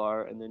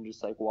DSLR and then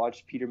just like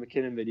watch Peter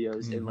McKinnon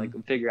videos Mm-hmm. and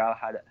like figure out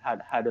how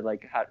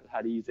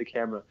to use the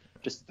camera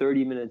just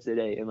 30 minutes a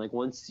day. And like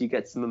once you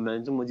get some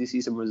momentum, once you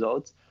see some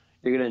results,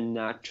 you're gonna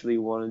naturally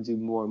want to do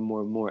more and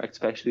more and more,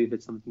 especially if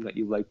it's something that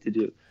you like to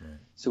do. Right.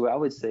 So what I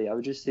would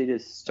just say to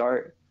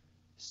start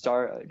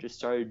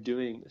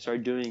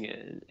doing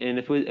it. And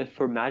if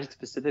for magic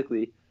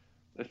specifically,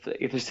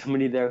 if there's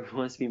somebody there who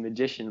wants to be a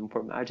magician,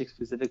 for magic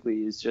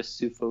specifically is just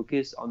to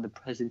focus on the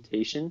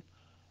presentation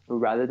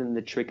rather than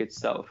the trick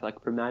itself.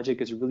 Like for magic,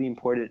 it's really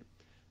important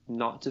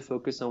not to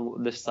focus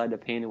on the sleight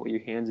of hand and what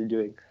your hands are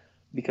doing,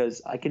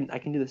 because I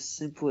can do the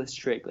simplest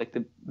trick, like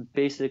the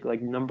basic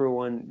like number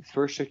one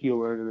first trick you'll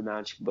learn in the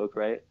magic book,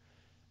 right?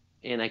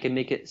 And I can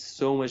make it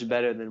so much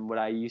better than what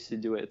I used to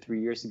do it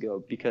 3 years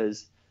ago,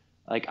 because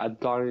like I've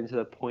gotten into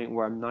the point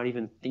where I'm not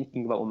even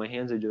thinking about what my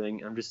hands are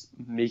doing. I'm just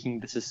making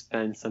the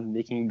suspense. I'm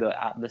making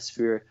the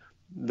atmosphere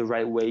the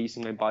right way,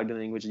 using my body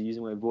language and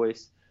using my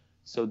voice.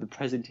 So the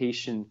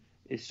presentation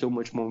is so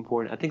much more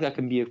important. I think that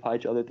can be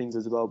applied to other things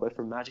as well, but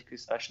for magic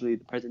especially,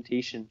 the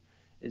presentation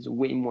is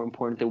way more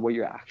important than what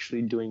you're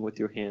actually doing with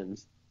your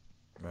hands.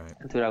 Right.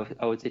 That's what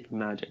I would say for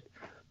magic.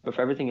 But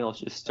for everything else,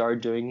 just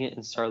start doing it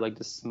and start like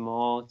the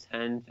small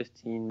 10,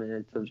 15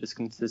 minutes of just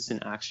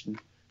consistent action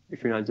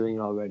if you're not doing it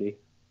already.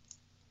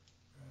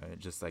 Right.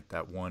 Just like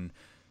that one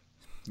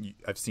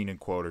I've seen a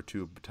quote or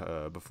two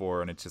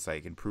before, and it's just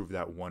like improve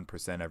that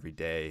 1% every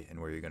day,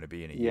 and where you're going to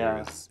be in a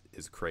year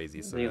is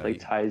crazy. So I think it like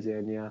ties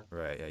in, yeah.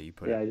 Right. Yeah. You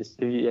put Yeah,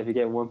 just if you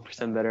get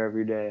 1% better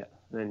every day,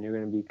 then you're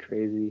gonna be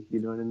crazy.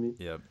 You know what I mean?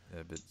 Yep.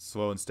 Yeah, but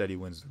slow and steady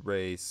wins the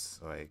race.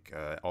 Like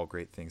all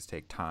great things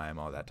take time,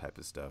 all that type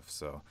of stuff.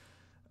 So,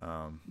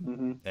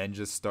 and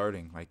just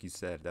starting, like you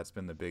said, that's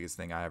been the biggest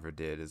thing I ever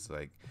did. Is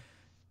like,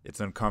 it's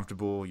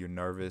uncomfortable. You're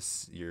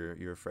nervous.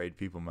 You're afraid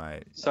people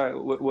might. Sorry,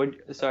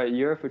 Sorry,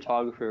 you're a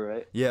photographer,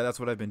 right? Yeah, that's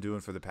what I've been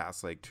doing for the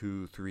past like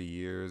 2-3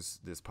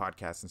 years. This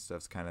podcast and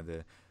stuff's kind of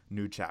the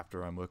new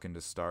chapter I'm looking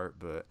to start.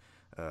 But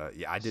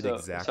yeah, I did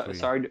exactly.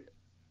 Sorry.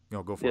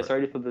 No, go for Yeah, it.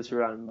 sorry to flip this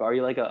around. But are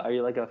you like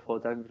a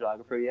full-time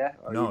photographer yet?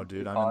 No,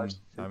 dude, I'm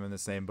in the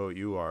same boat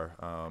you are.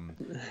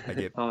 I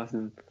get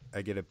awesome.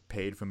 I get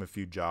paid from a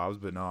few jobs,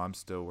 but no, I'm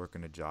still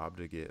working a job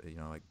to get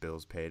like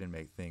bills paid and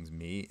make things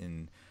meet,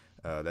 and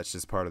that's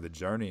just part of the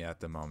journey at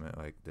the moment.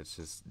 Like that's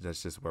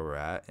just where we're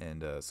at,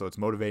 and so it's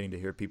motivating to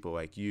hear people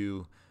like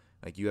you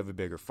have a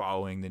bigger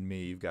following than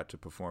me. You've got to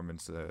perform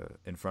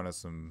in front of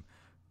some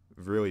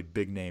really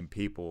big name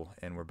people,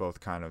 and we're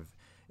both kind of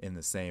in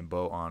the same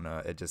boat on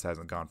it just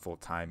hasn't gone full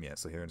time yet.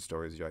 So hearing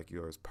stories like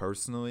yours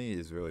personally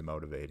is really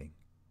motivating.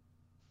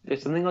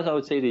 There's something else I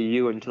would say to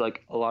you and to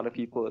like a lot of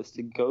people is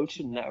to go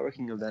to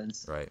networking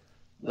events. Right.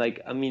 Like,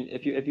 I mean,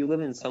 if you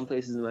live in some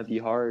places, it might be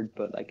hard,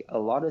 but like a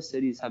lot of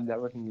cities have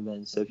networking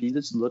events. So if you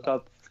just look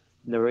up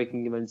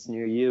networking events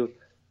near you,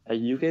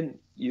 you can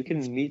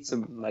meet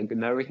some like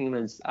networking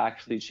events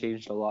actually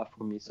changed a lot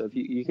for me. So if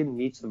you can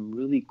meet some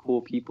really cool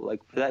people,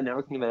 like for that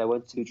networking event I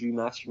went to, Dream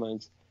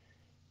Masterminds,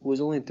 it was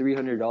only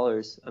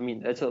 $300. I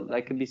mean,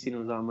 that could be seen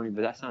as a lot of money,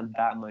 but that's not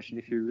that much. And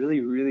if you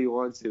really, really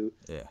want to,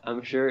 yeah,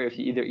 I'm sure if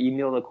you either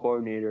email the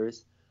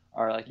coordinators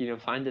or like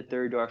find the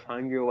third door,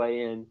 find your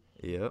way in.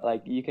 Yeah.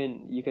 Like you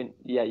can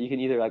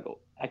either like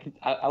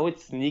I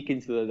would sneak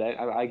into the event.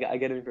 I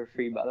get in for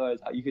free, but otherwise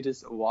you could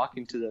just walk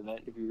into the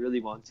event if you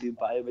really want to,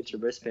 buy a bunch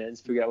of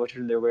wristbands, figure out which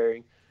one they're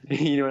wearing.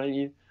 You know what I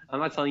mean? I'm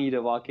not telling you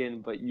to walk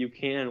in, but you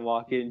can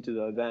walk into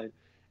the event.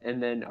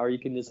 And then, or you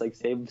can just like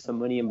save some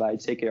money and buy a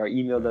ticket, or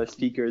email the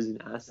speakers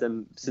and ask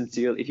them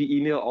sincerely. If you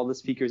email all the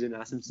speakers and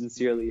ask them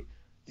sincerely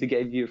to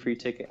give you a free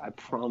ticket, I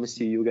promise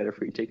you'll get a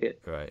free ticket.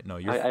 Right. No,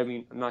 I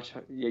mean, I'm not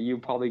sure. Yeah, you'll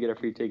probably get a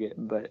free ticket,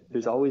 but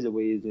there's always a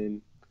ways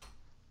in.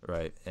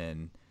 Right.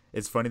 And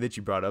It's funny that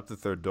you brought up The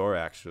Third Door,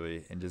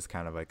 actually, and just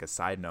kind of like a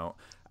side note.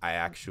 I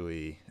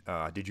actually,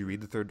 did you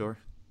read The Third Door?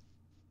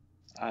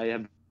 I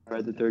have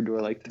read The Third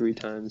Door like 3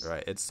 times.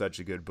 Right, it's such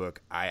a good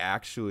book. I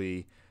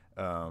actually,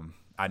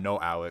 I know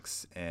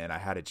Alex, and I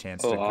had a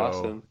chance to go.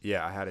 Awesome.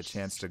 Yeah, I had a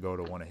chance to go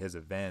to one of his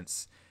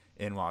events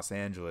in Los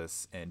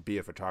Angeles and be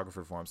a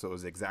photographer for him. So it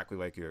was exactly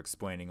like you're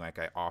explaining. Like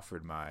I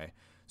offered my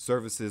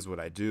services, what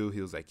I do.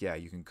 He was like, "Yeah,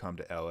 you can come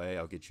to LA.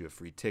 I'll get you a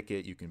free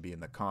ticket. You can be in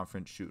the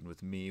conference shooting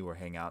with me or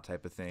hang out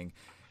type of thing."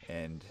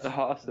 And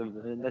Awesome,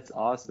 man. That's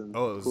awesome.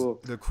 oh, it was Cool.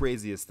 the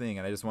craziest thing,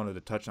 and I just wanted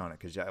to touch on it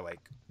because yeah, like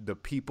the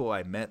people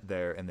I met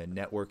there and the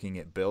networking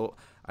it built.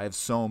 I have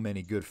so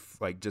many good,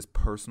 like just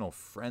personal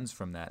friends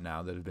from that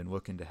now that have been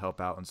looking to help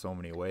out in so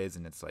many ways,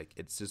 and it's like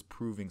it's just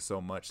proving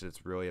so much that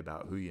it's really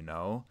about who you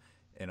know,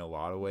 in a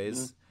lot of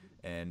ways.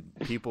 And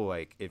people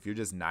like if you're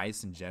just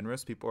nice and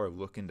generous, people are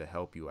looking to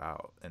help you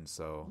out, and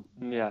so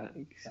Yeah,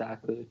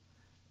 exactly.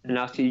 And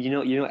actually, you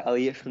know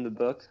Elliot from the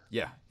book?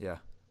 yeah, yeah,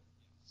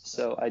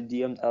 So I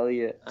DM'd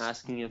Elliot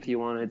asking if he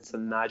wanted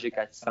some magic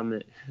at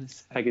Summit.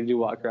 So I could do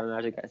walk around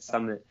magic at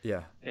Summit,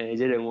 yeah, and it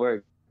didn't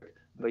work.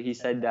 But he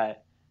said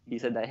that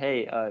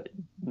hey,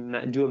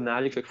 do a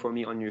magic trick for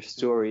me on your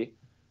story.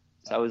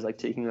 So I was like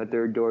taking the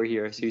third door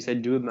here. So he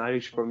said, do a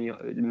magic trick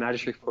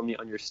for me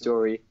on your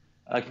story.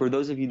 Like for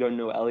those of you who don't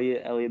know,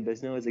 Elliot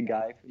Bisno is a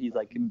guy. He's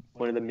like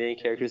one of the main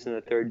characters in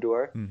the third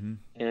door,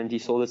 and he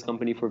sold his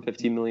company for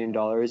 $50 million,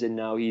 and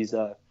now he's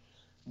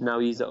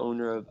the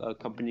owner of a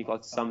company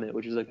called Summit,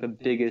 which is like the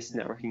biggest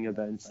networking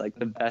events, like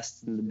the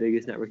best and the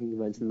biggest networking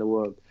events in the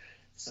world.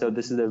 So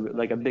this is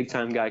like a big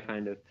time guy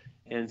kind of.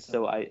 And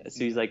so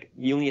he's like,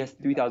 he only has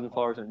 3,000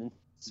 followers on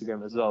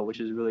Instagram as well, which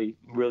is really,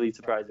 really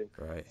surprising.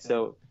 right,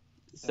 So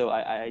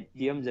I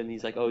DM'd him.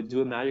 He's like, oh,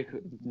 do a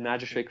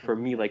magic trick for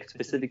me, like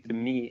specific to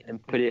me,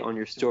 and put it on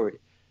your story.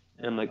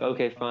 And I'm like,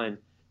 okay, fine.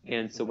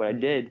 And so what I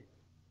did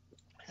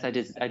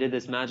is I did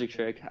this magic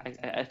trick.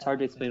 It's hard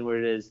to explain what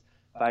it is,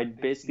 but I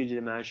basically did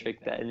a magic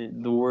trick that,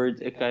 and the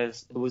word it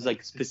was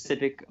like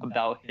specific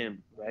about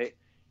him, right?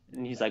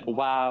 And he's like,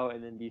 wow.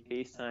 And then we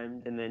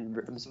FaceTimed, and then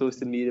I'm supposed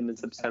to meet him in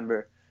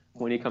September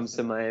when he comes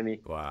to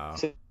Miami. wow.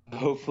 So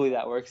hopefully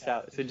that works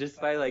out. So just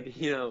by like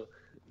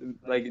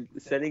like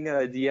sending a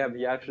DM,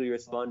 he actually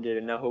responded,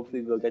 and now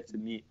hopefully we'll get to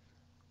meet.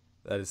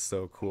 That is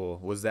so cool.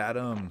 Was that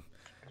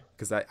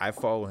because I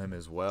follow him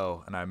as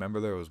well, and I remember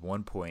there was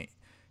one point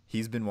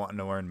he's been wanting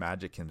to learn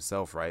magic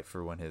himself, right?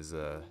 For when his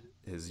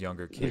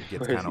younger kid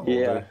gets kind of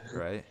older,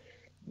 right?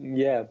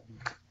 Yeah.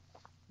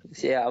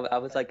 So yeah, I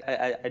was like,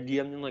 I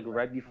DM'd him like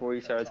right before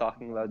he started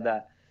talking about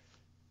that.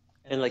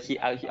 And like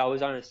I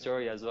was on his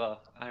story as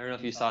well. I don't know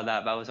if you saw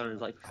that, but I was on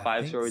his like I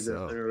 5 think stories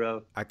so. in a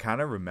row. I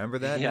kind of remember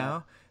that Yeah.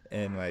 now.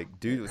 And like,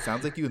 dude, it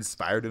sounds like you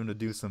inspired him to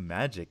do some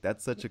magic.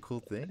 That's such a cool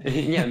thing.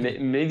 Yeah,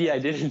 maybe I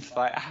did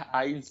inspire.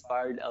 I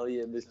inspired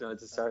Elliot Bisno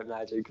to start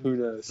magic. Who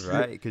knows?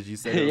 Right? Because you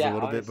said it was Yeah, a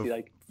little honestly, bit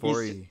like,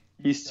 before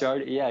he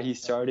started. Yeah, he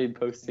started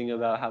posting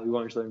about how he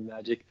wanted to learn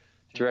magic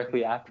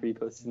directly after he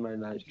posted my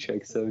magic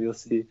trick. So you'll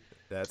see.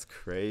 That's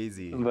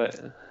crazy. But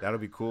That'll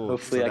be cool.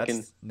 hopefully so I that's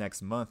can-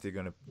 next month. You're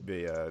gonna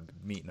be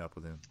meeting up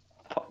with him.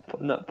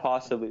 not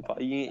possibly.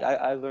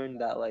 I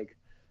learned that like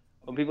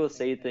when people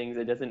say things,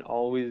 it doesn't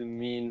always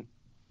mean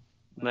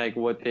like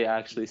what they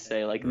actually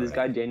say. Like this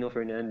guy Right. Daniel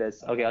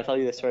Fernandez. Okay, I'll tell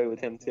you the story with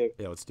him too.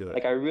 Yeah, let's do it.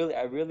 Like I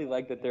really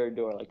like the third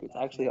door. Like it's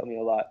actually helped me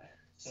a lot.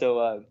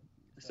 So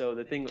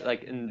the thing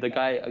like and a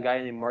guy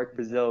named Mark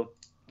Brazil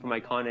from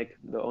Iconic,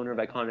 the owner of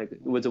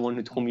Iconic, was the one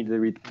who told me to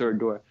read the third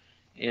door.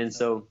 And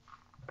so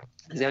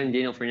this guy named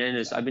Daniel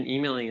Fernandez, I've been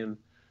emailing him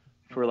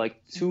for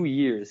like 2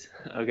 years.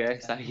 Okay,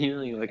 so I'm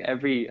emailing him like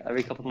every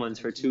couple months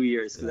for 2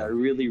 years because I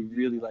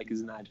really like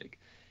his magic.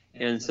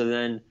 And so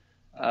then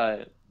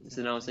I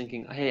was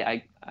thinking,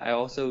 hey, I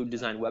also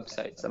design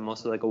websites. I'm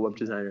also like a web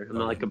designer. I'm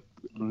not like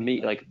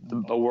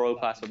a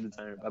world-class web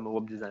designer, but I'm a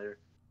web designer.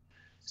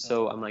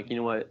 So I'm like, you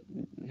know what?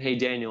 Hey,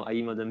 Daniel, I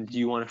emailed them, do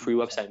you want a free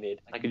website made?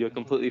 I could do it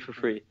completely for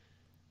free.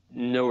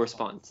 No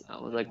response. I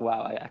was like,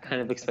 wow, I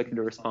kind of expected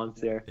a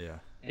response there. Yeah.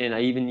 And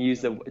I even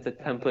used it's a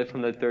template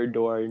from the third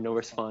door, no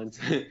response.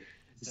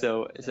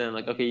 so I'm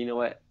like, okay, you know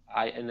what?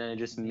 And then I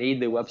just made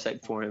the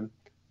website for him.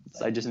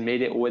 So I just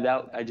made it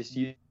I just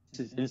used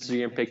his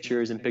Instagram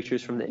pictures and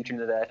pictures from the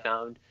internet that I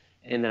found.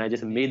 And then I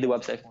just made the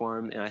website for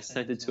him, and I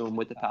sent it to him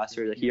with the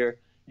password. Like,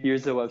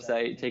 here's the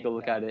website, take a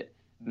look at it.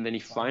 And then he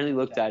finally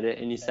looked at it,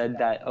 and he said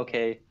that,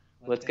 okay,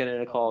 let's get in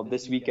a call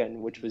this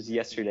weekend, which was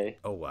yesterday,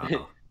 Oh wow.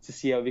 to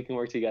see how we can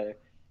work together.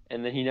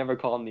 And then he never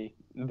called me,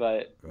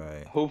 but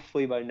Right.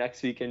 hopefully by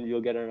next weekend you'll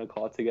get on a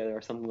call together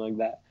or something like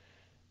that.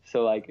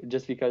 So like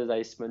just because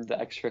I spent the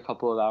extra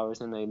couple of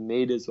hours and I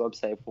made his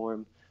website for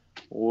him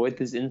with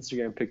his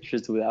Instagram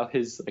pictures without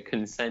his like,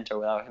 consent or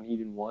without him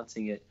even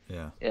wanting it,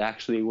 Yeah. it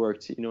actually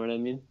worked. You know what I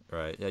mean?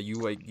 Right. Yeah.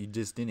 You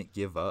just didn't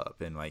give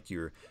up, and like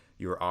you're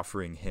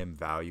offering him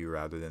value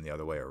rather than the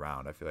other way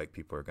around. I feel like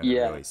people are gonna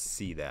really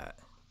see that.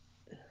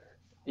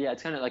 Yeah,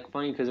 it's kind of like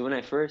funny because when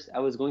I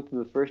was going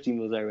through the first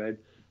emails I read,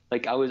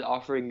 like I was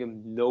offering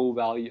him no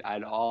value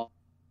at all.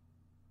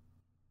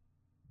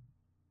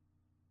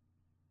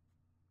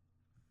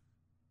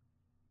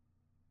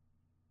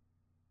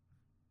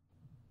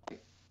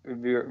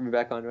 we're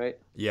back on, right?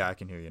 Yeah, I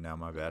can hear you now.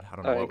 My bad. I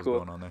don't know All what right, was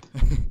cool. going on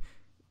there.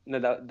 No,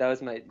 that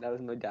was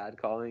my dad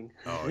calling.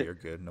 Oh, you're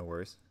good. No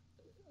worries.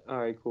 All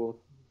right, cool.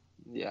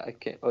 Yeah, I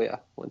can't. Oh yeah,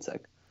 one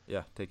sec.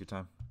 Yeah, take your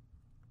time.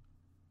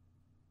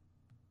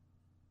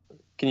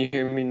 Can you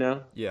hear me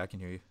now? Yeah, I can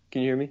hear you.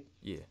 Can you hear me?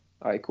 Yeah.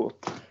 All right, cool.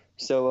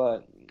 So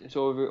what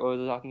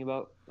was I talking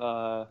about?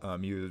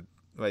 You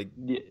like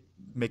Yeah,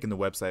 making the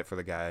website for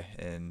the guy,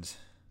 and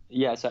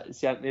yeah. So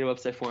see, I made a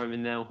website for him,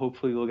 and now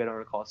hopefully we'll get on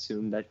a call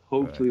soon. That right,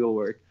 hopefully will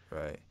work.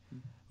 right.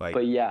 Like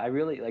But yeah, I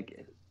really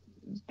like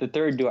the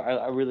third door.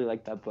 I really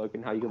like that book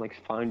and how you can like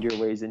find your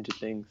ways into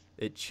things.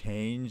 it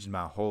changed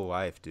my whole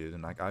life, dude,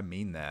 and like I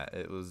mean that.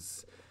 It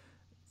was,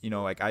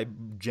 like I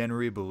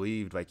generally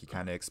believed, like he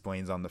kind of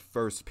explains on the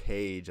first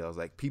page. I was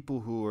like,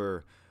 people who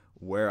are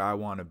where I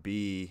want to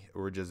be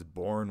were just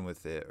born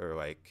with it, or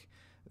like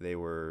they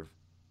were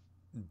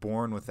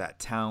born with that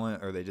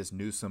talent, or they just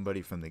knew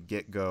somebody from the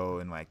get-go.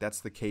 And like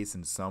that's the case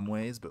in some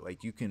ways, but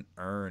like you can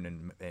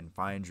earn and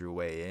find your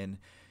way in.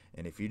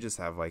 And if you just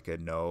have like a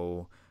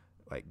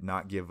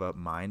not give up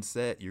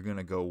mindset, you're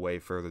gonna go way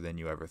further than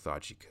you ever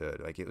thought you could.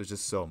 Like it was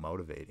just so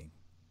motivating.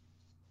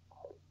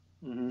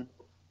 Hmm.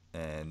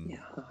 And Yeah,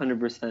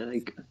 100%.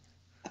 Like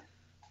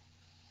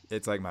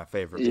it's like my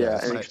favorite. yeah,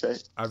 Yeah, and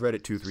expect. I've read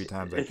it 2-3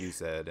 times, like you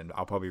said, and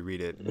I'll probably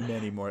read it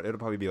many more. It'll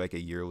probably be like a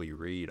yearly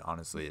read.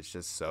 Honestly, it's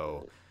just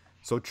so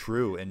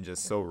true and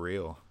just so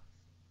real.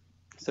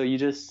 So you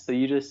just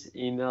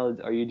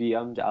emailed or you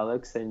DM'd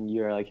Alex and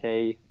you're like,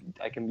 hey,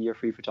 I can be your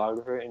free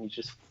photographer, and he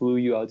just flew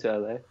you out to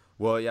LA.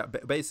 Well, yeah,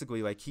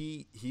 basically, like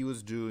he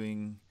was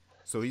doing.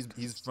 So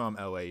he's from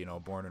LA,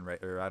 born and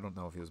raised. Or I don't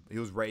know if he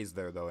was raised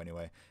there though.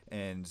 Anyway,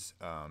 and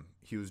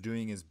he was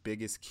doing his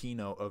biggest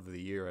keynote of the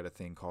year at a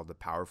thing called the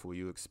Powerful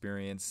You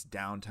Experience,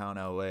 downtown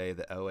LA,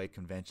 the LA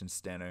Convention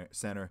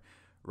Center,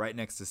 right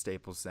next to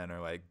Staples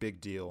Center. Like big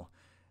deal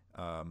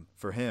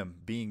for him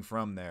being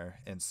from there,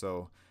 and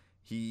so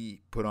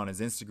he put on his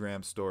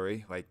Instagram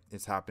story, like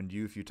it's happened to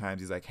you a few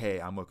times. He's like, hey,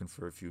 I'm looking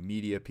for a few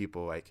media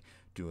people, like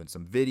doing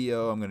some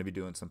video. I'm going to be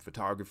doing some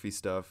photography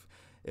stuff.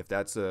 If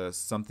that's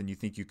something you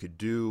think you could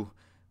do,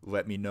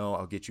 let me know.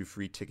 I'll get you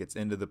free tickets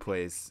into the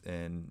place,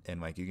 and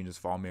like you can just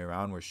follow me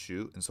around. We'll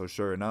shoot. And so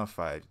sure enough,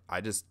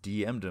 I just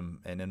DM'd him,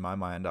 and in my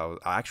mind, I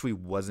actually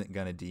wasn't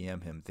going to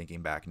DM him,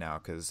 thinking back now,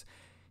 because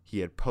he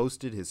had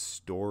posted his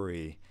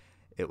story.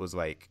 It was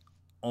like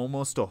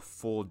almost a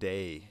full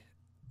day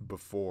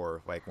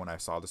before, like when I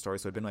saw the story,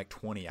 so it'd been like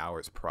 20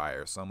 hours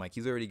prior. So I'm like,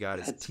 he's already got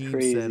his That's team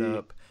crazy. set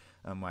up.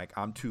 I'm like,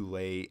 I'm too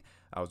late.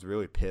 I was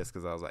really pissed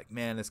because I was like,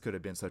 man, this could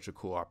have been such a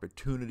cool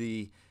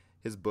opportunity.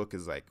 His book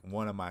is like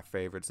one of my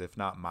favorites, if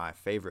not my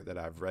favorite, that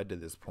I've read to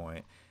this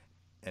point.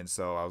 And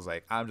so I was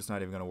like, I'm just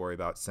not even going to worry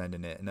about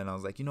sending it. And then I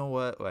was like, you know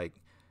what? Like,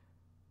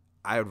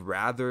 I'd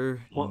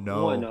rather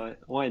know. Why not?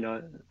 Why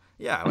not?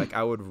 Yeah, like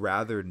I would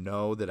rather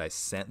know that I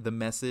sent the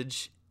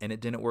message and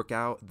it didn't work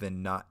out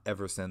than not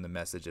ever send the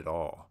message at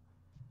all.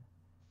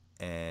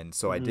 And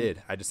so I Hmm.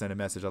 did. I just sent a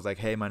message. I was like,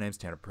 hey, my name's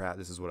Tanner Pratt.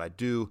 This is what I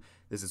do.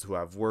 This is who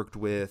I've worked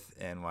with.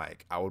 And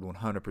like, I would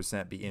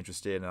 100% be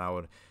interested. And I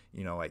would,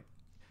 like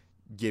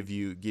give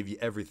you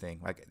everything.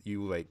 Like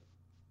you like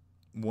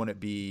wouldn't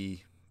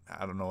be,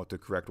 I don't know what the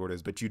correct word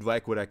is, but you'd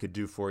like what I could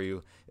do for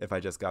you if I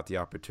just got the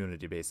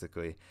opportunity,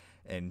 basically.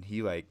 And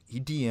he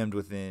DM'd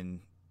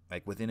within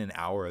an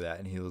hour of that,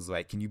 and he was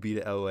like, can you be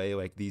to LA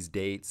like these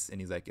dates? And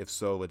he's like, if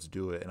so, let's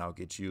do it, and I'll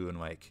get you and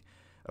like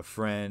a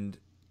friend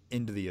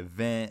into the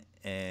event.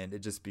 And it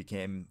just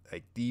became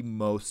like the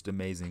most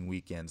amazing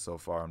weekend so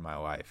far in my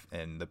life.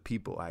 And the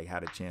people I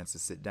had a chance to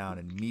sit down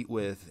and meet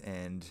with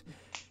and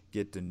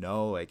get to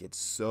know, like it's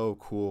so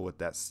cool what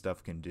that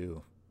stuff can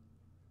do.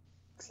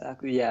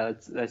 Exactly. Yeah,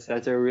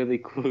 that's a really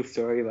cool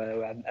story, by the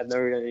way. I've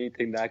never done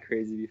anything that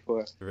crazy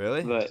before.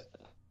 Really? But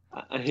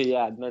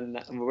yeah,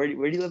 where do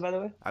you live, by the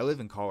way? I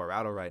live in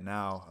Colorado right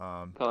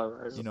now.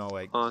 Colorado.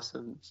 Like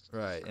Awesome.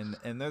 right,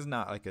 and there's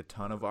not like a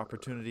ton of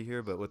opportunity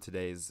here, but with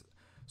today's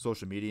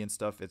social media and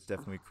stuff, it's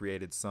definitely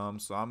created some.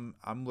 So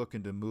I'm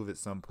looking to move at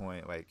some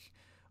point, like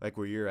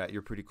where you're at.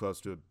 You're pretty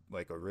close to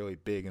like a really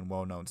big and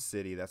well-known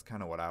city. That's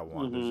kind of what I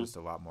want. There's Hmm. just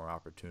a lot more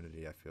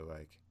opportunity, I feel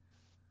like.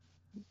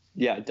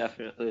 Yeah,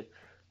 definitely.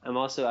 I'm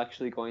also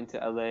actually going to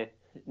LA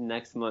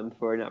next month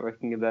for a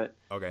networking event.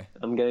 Okay.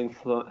 I'm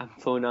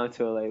flown out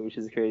to LA, which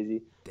is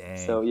crazy.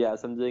 So Dang. yeah,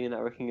 so I'm doing a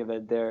networking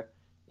event there,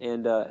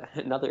 and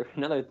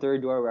another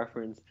third door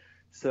reference.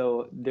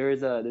 So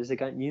there's a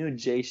guy,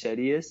 Jay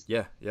Shetty is.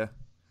 Yeah, yeah.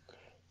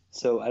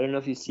 So I don't know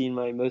if you've seen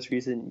my most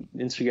recent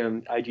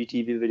Instagram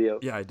IGTV video,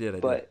 Yeah, I did.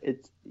 but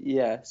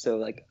yeah. So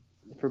like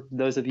for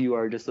those of you who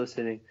are just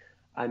listening,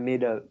 I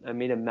made a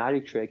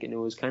magic trick, and it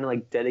was kind of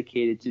like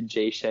dedicated to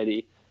Jay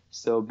Shetty.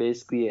 So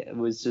basically, it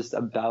was just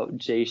about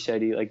Jay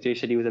Shetty. Like Jay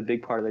Shetty was a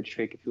big part of the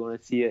trick. If you want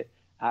to see it,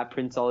 at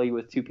Prince Ollie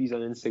with 2 P's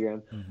on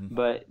Instagram. Mm-hmm.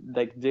 But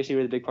like Jay Shetty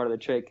was a big part of the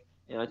trick,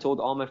 and I told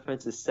all my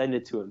friends to send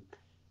it to him,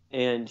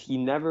 and he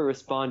never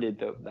responded.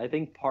 Though I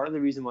think part of the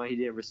reason why he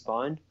didn't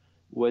respond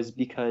was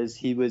because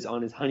he was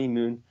on his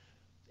honeymoon,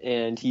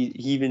 and he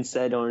even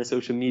said on his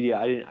social media,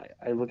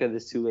 I look at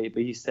this too late,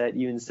 but he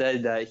even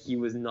said that he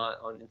was not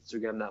on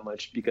Instagram that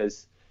much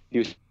because he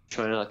was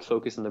trying to like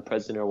focus on the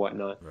president or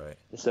whatnot. Right.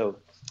 So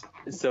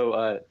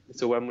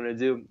what I'm gonna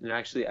do, and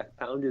actually I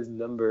found his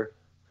number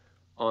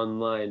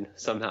online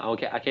somehow.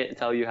 Okay, I can't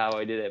tell you how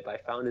I did it, but I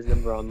found his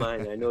number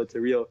online, and I know it's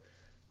a real,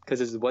 because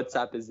his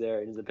WhatsApp is there,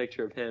 and there's a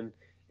picture of him,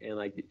 and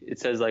like it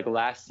says like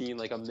last seen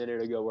like a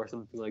minute ago or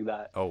something like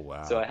that. Oh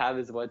wow. So I have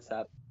his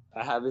WhatsApp,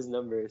 I have his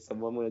number. So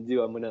what I'm gonna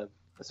do,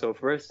 so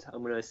first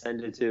I'm gonna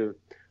send it to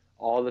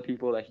all the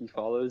people that he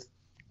follows,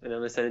 and I'm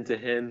gonna send it to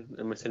him.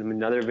 I'm gonna send him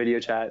another video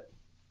chat.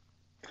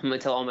 I'm gonna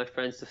tell all my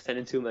friends to send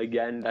it to him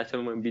again. That's what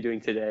I'm gonna be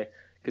doing today,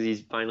 because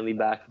he's finally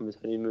back from his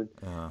honeymoon.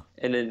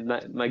 And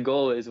then my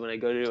goal is when I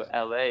go to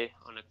LA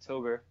on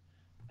October,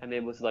 I'm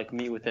able to like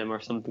meet with him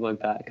or something like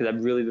that, because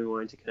I've really been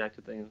wanting to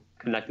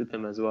connect with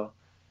him as well.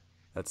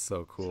 That's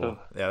so cool. So,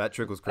 yeah, that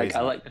trick was crazy.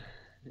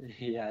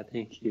 Yeah,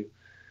 thank you.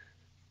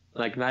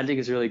 Like magic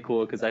is really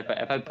cool, because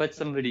if I put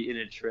somebody in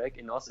a trick,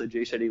 and also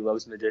Jay Shetty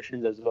loves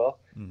magicians as well.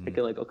 Like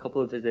in like a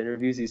couple of his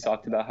interviews, he's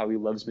talked about how he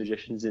loves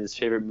magicians, and his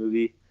favorite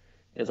movie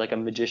is like a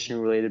magician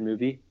related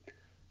movie.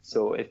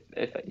 So if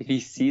he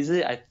sees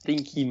it, I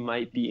think he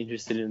might be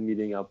interested in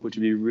meeting up, which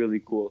would be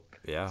really cool.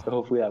 Yeah. So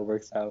hopefully that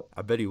works out.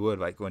 I bet he would.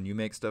 Like when you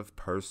make stuff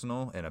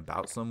personal and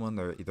about someone,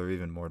 they're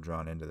even more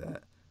drawn into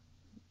that.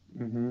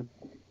 Mm-hmm.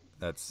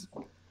 That's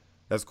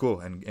cool,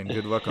 and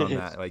good luck on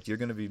that. Like you're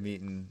gonna be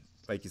meeting,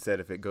 like you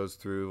said, if it goes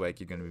through, like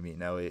you're gonna be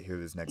meeting Elliot here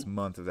this next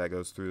month if that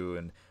goes through,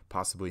 and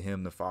possibly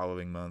him the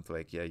following month.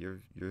 Like yeah,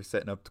 you're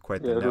setting up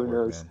quite the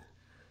network, man.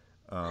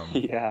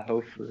 Yeah,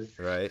 hopefully.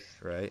 Right.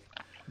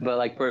 But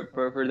like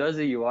for those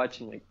of you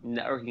watching, like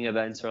networking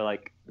events are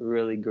like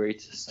really great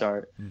to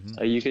start.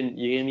 Mm-hmm. You can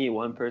meet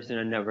one person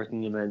at a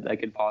networking event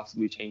that could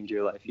possibly change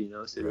your life, you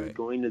know. So right.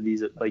 Going to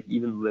these like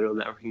even little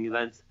networking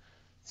events,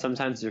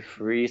 sometimes they're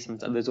free.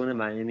 Sometimes there's one in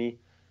Miami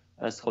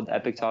that's called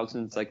Epic Talks,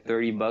 and it's like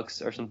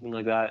 $30 or something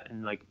like that.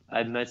 And like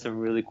I've met some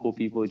really cool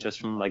people just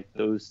from like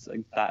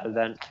that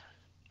event.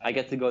 I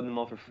get to go to them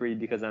all for free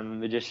because I'm a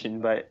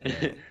magician, but.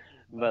 Right.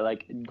 But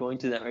like going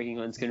to networking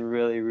events can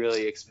really,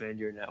 really expand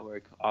your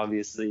network,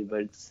 obviously.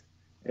 But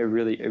it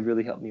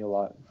really helped me a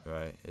lot.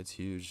 Right, it's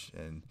huge,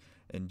 and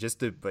just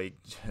to like,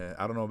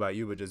 I don't know about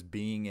you, but just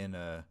being in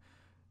a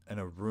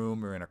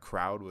room or in a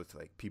crowd with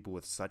like people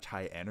with such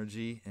high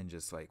energy and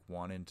just like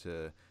wanting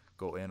to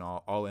go in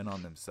all in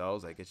on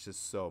themselves, like it's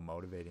just so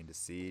motivating to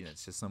see, and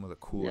it's just some of the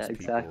coolest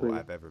people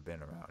I've ever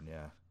been around.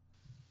 Yeah.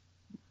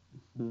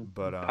 Mm-hmm.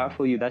 But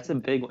Powerful You, that's a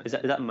big one. Is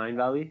that Mind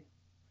Valley?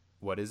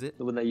 What is it?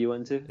 The one that you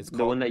went to?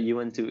 One that you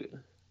went to.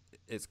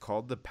 It's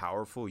called the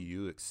Powerful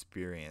You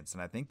Experience,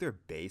 and I think they're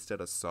based out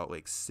of Salt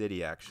Lake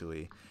City,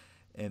 actually.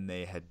 And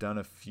they had done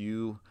a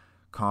few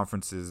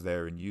conferences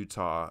there in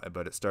Utah,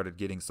 but it started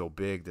getting so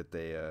big that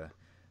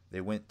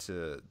they went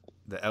to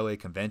the LA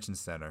Convention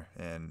Center,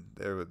 and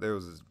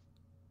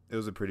it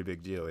was a pretty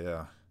big deal,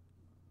 yeah.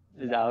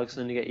 Is Alex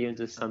going to get you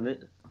into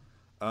Summit?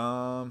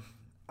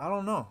 I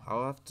don't know.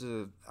 I'll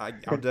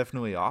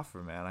definitely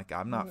offer, man. Like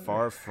I'm not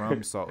far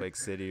from Salt Lake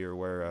City or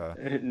where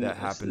that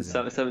happens.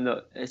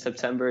 In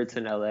September, it's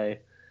in LA.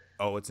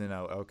 Oh, it's in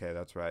LA. Okay,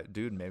 that's right,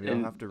 dude. Maybe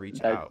I'll have to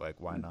reach out. Like,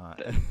 why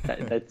not?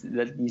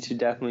 that you should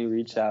definitely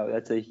reach out.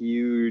 That's a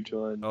huge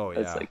one. Oh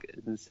yeah. That's like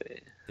insane.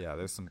 Yeah,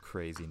 there's some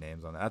crazy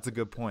names on that. That's a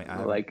good point.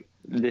 Like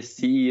the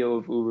CEO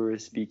of Uber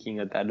is speaking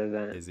at that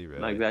event. Is he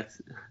really? Like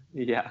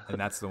yeah. And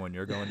that's the one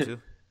you're going to?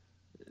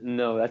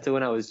 No, that's the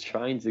one I was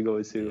trying to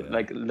go to. Yeah.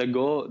 Like the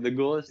goal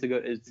is to go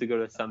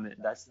to Summit.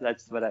 I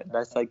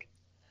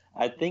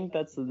think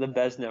that's the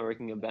best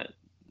networking event.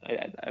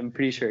 I'm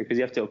pretty sure, because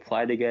you have to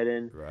apply to get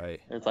in. Right.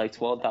 And it's like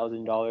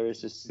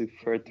 $12,000 just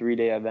for a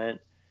 3-day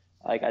event.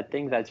 Like I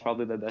think that's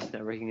probably the best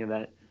networking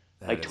event.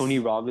 Tony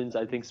Robbins,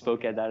 I think,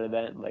 spoke at that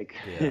event. Like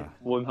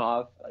Wim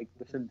Hof, like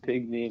some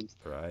big names.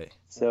 Right.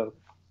 So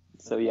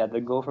yeah,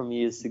 the goal for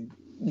me is to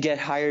get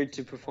hired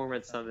to perform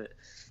at Summit.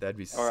 That'd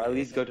be sick. Or at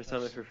least go to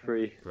Summit for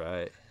free.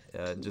 Right.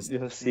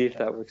 You'll see if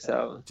that works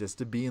out. Just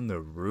to be in the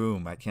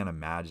room, I can't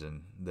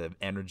imagine the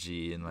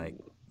energy and like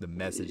the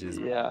messages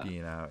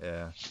being out.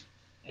 Yeah.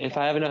 If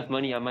I have enough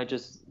money, I might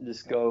just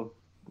go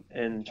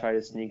and try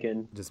to sneak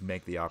in. Just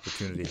make the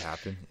opportunity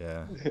happen.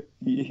 Yeah.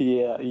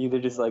 Yeah. Either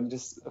just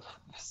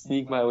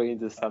sneak my way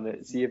into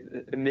Summit, see if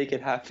make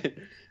it happen.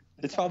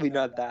 It's probably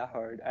not that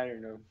hard. I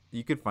don't know.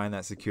 You could find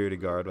that security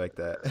guard like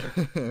that,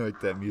 like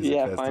that music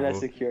festival. Yeah, find that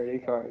security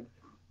guard.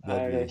 I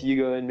don't know, if you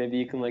go in, maybe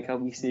you can like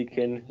help me sneak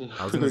in.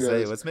 I was gonna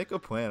say, let's make a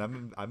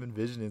plan. I'm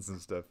envisioning some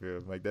stuff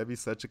here. Like that'd be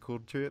such a cool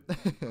trip.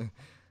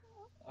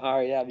 All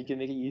right, yeah, we can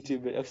make a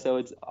YouTube video. So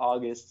it's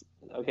August.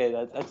 Okay,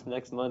 that's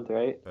next month,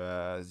 right?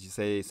 Did you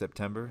say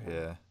September?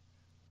 Yeah.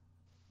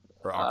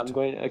 Or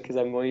October. I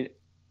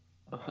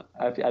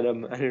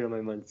don't know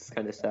my month. It's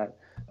kind of sad.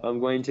 I'm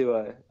going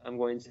to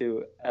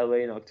LA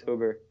in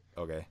October.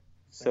 Okay.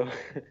 So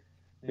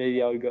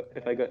maybe I'll go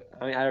if I go.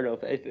 I mean, I don't know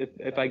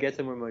if I get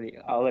some more money,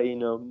 I'll let you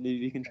know. Maybe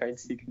we can try and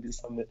sneak into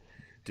Summit.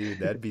 Dude,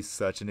 that'd be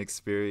such an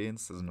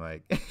experience. I'm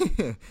like,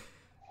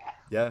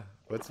 yeah.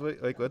 let's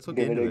look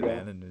Give it into a it, go.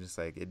 man, and just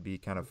like it'd be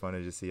kind of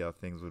funny to see how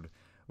things would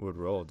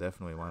roll.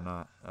 Definitely, why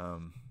not?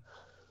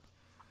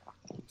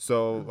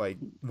 So like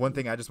one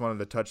thing I just wanted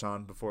to touch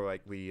on before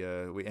like we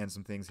end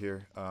some things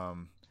here.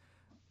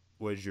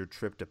 Was your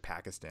trip to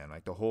Pakistan.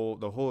 Like the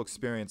whole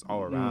experience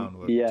all around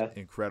looked Yeah.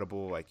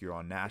 incredible. Like you're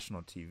on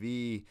national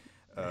TV,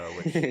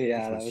 which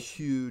Yeah, was that was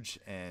huge.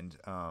 And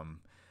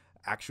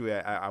actually,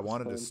 I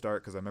wanted to fun.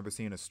 start because I remember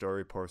seeing a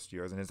story post of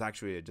yours, and it's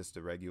actually just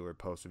a regular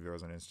post of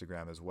yours on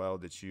Instagram as well,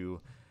 that you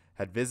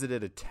had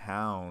visited a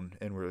town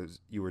and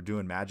you were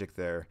doing magic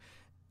there.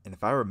 And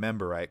if I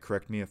remember right,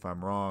 correct me if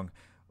I'm wrong.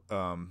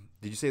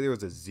 Did you say there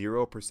was a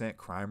 0%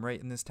 crime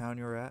rate in this town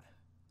you were at?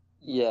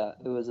 Yeah,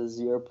 it was a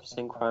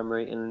 0% crime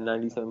rate and a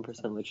 97%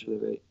 literacy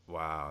rate.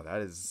 Wow,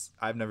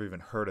 I've never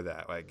even heard of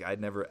that. Like I'd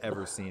never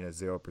ever seen a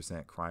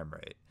 0% crime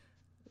rate.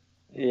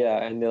 Yeah,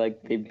 and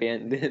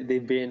they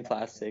banned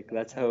plastic.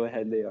 That's how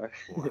ahead they are.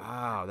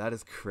 Wow, that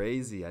is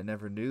crazy. I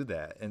never knew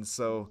that. And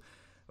so,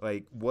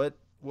 like, what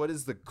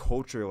is the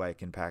culture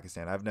like in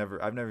Pakistan? I've never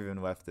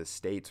even left the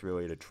States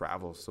really to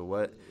travel. So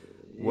what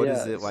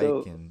is Yeah, it like?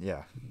 so And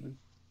yeah,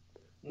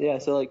 yeah,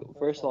 so like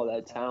first of all,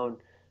 that town,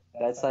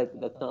 that's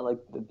not like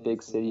the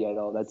big city at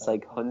all. That's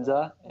like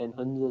Hunza, and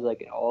Hunza is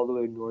like all the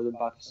way in northern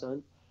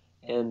Pakistan.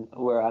 And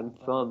where I'm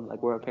from,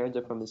 like where my parents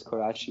are from, is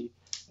Karachi.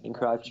 And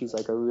Karachi is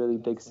like a really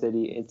big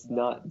city. It's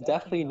not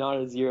definitely not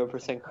a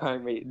 0%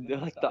 crime rate. They're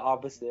like the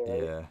opposite,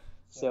 right? yeah,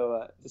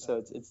 So it's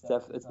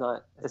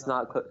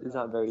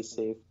not very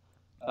safe.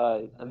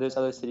 And there's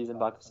other cities in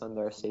Pakistan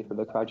that are safer,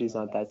 but Karachi's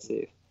not that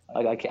safe.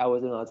 Like I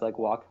wasn't allowed to like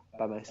walk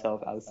by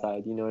myself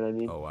outside. You know what I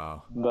mean? oh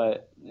wow,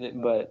 But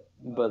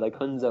like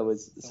Hunza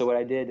was. So what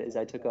I did is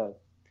I took a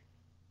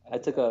I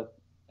took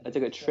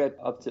a trip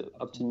up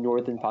to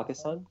northern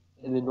Pakistan,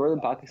 and the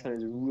northern Pakistan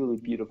is really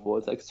beautiful.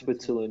 It's like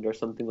Switzerland or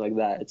something like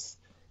that.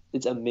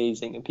 It's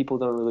amazing, and people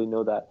don't really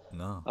know that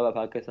no, about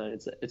Pakistan.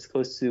 It's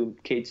close to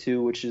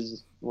K2, which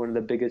is one of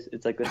the biggest.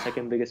 It's like the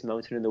second biggest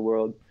mountain in the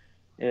world,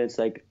 and it's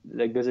like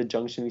there's a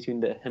junction between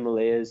the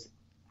Himalayas,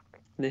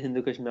 the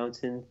Hindu Kush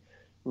mountain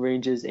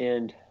ranges,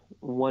 and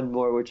one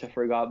more which I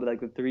forgot. But like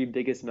the three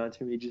biggest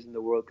mountain ranges in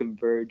the world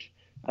converge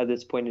at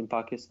this point in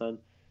Pakistan,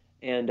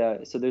 and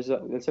so there's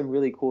some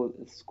really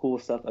cool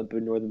stuff up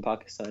in northern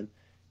Pakistan,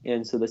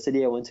 and so the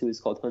city I went to is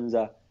called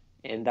Hunza,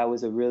 and that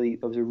was a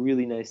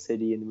really nice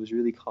city, and it was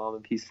really calm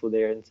and peaceful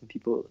there, and some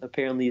people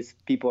apparently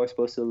people are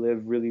supposed to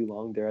live really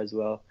long there as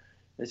well.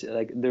 It's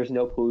like there's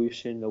no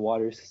pollution, the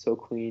water's so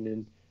clean,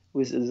 and it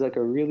was like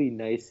a really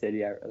nice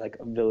city, like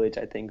a village.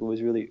 I think it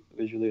was really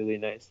really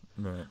nice.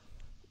 right.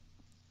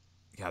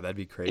 Yeah, that'd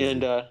be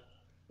And crazy.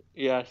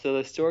 yeah, so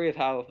the story of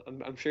how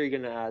I'm sure you're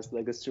gonna ask,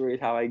 like the story of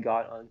how I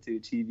got onto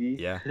TV.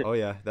 Yeah. Oh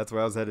yeah, that's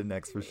where I was headed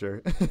next for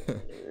sure.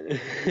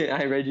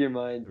 I read your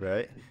mind.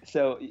 Right.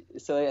 So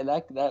so yeah,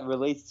 that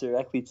relates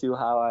directly to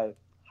how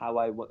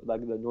I went,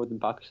 like the northern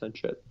Pakistan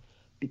trip,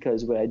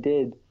 because what I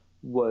did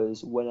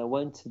was when I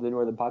went to the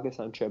northern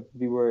Pakistan trip,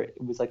 it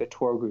was like a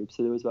tour group,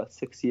 so there was about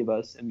 60 of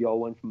us, and we all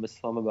went from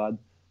Islamabad,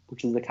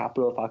 which is the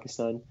capital of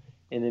Pakistan,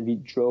 and then we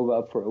drove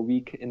up for a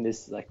week in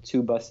this like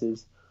two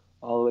buses,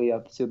 all the way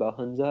up to about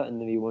Hunza, and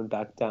then we went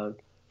back down.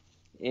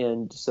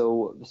 And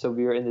so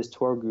we were in this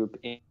tour group,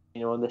 and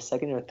on the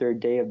second or third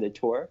day of the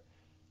tour,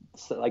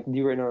 so like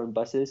we were in our own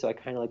buses, so I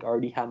kind of like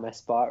already had my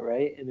spot,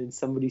 right, and then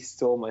somebody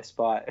stole my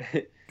spot.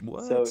 so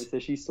What? so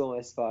she stole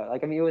my spot.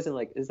 Like I mean, it wasn't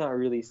like it's not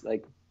really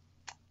like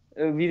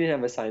we didn't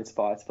have assigned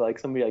spots, but like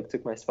somebody like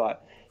took my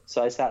spot.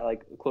 So I sat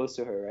like close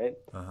to her, right,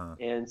 Uh huh.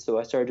 and so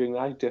I started doing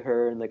magic to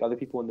her and like other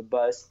people on the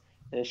bus,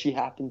 and she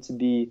happened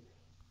to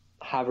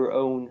have her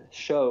own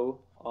show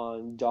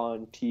on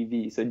Dawn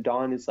TV. So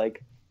Dawn is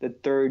like the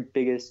third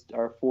biggest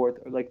or fourth,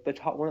 or like the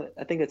top one.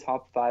 I think the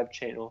top five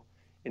channel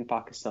in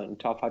Pakistan,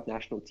 top five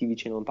national TV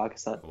channel in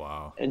Pakistan.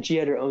 Wow. And she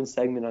had her own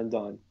segment on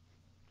Dawn,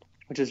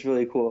 which is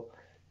really cool.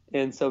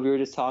 And so we were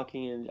just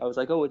talking, and I was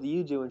like, "Oh, what do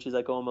you do?" And she's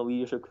like, "Oh, I'm a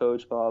leadership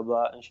coach, blah blah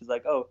blah." And she's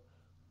like, "Oh,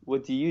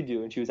 what do you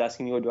do?" And she was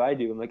asking me, "What do I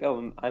do?" I'm like,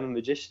 "Oh, I'm a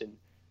magician."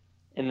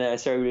 And then I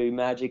started doing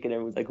magic, and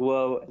everyone's like,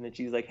 "Whoa!" And then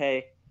she's like,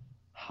 "Hey,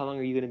 how long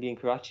are you going to be in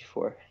Karachi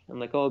for?" I'm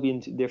like, "Oh, I'll be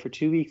there for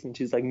 2 weeks." And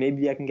she's like,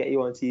 "Maybe I can get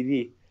you on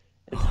TV."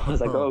 And so I was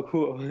like, "Oh,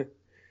 cool." And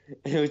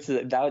it was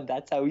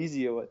that's how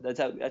easy it was.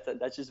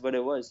 That's just what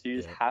it was. She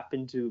just Yeah.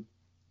 happened to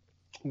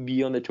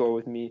be on the tour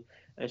with me,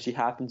 and she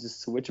happened to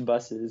switch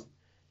buses,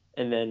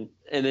 and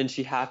then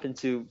she happened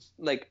to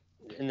like,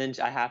 and then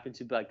I happened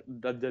to like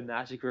the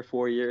magic for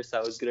 4 years. So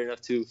I was good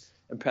enough to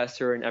impress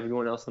her and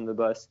everyone else on the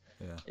bus,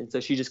 Yeah. and so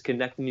she just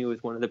connected me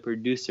with one of the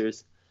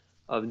producers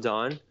of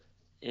Dawn,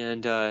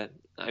 and I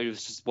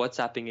was just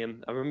WhatsApping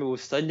him. I remember it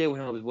was Sunday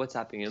when I was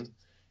WhatsApping him,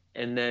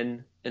 and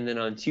then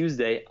on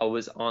Tuesday I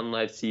was on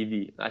live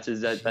TV. That's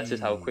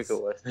just how quick it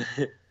Jeez.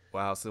 was.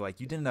 Wow. So like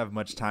you didn't have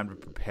much time to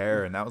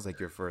prepare, and that was like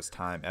your first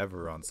time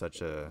ever on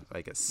such a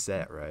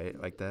set, right?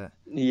 Like that.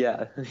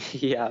 Yeah,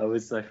 yeah, it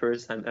was my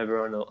first time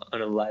ever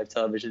on a live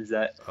television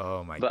set.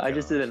 Oh my But I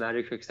just did the gosh.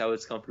 magic tricks I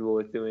was comfortable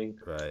with doing.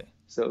 Right.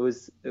 it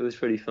was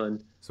pretty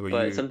fun. So were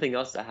But you? something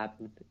else that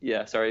happened.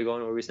 Yeah, sorry, go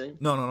on. What were we saying?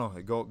 No, no,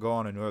 no. Go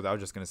on and I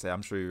was just gonna say,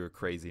 I'm sure you were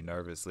crazy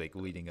nervous, like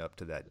leading up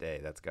to that day.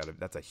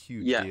 That's a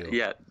huge Yeah, deal.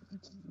 yeah.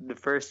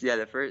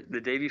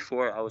 The day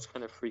before, I was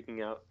kind of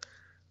freaking out.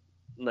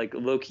 Like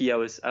low key, I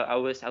was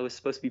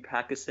supposed to be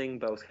practicing,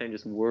 but I was kind of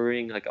just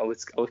worrying. Like I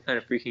was kind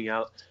of freaking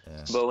out.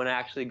 Yeah, But when I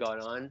actually got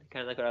on,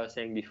 kind of like what I was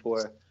saying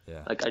before,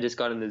 yeah, like I just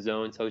got in the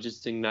zone. So I was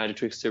just doing magic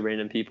tricks to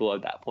random people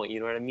at that point. You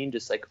know what I mean?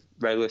 Just like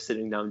regular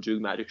sitting down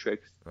doing magic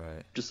tricks,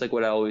 right. just like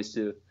what I always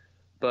do.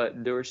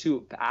 But there were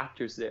two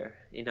actors there,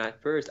 and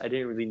at first I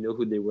didn't really know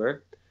who they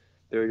were.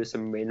 They were just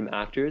some random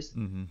actors,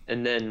 Mm-hmm.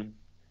 and then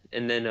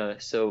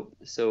so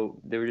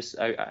they were just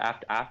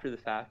after the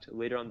fact.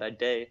 Later on that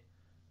day,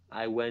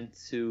 I went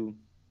to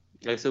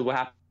like, so what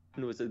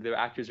happened was that their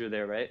actors were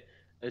there, right?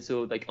 And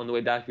so like on the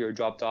way back we were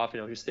dropped off and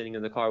I was just sitting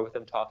in the car with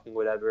them talking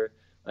whatever.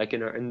 Like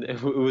and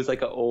it was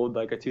like a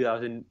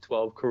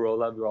 2012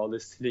 Corolla. We were all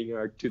just sitting in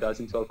our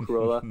 2012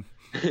 Corolla,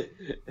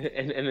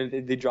 and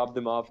then they dropped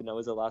them off, and I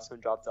was the last one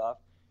dropped off.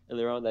 And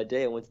later on that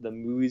day, I went to the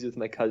movies with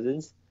my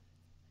cousins,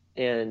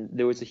 and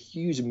there was a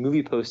huge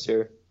movie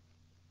poster,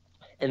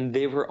 and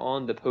they were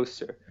on the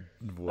poster.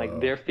 Like Whoa.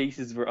 their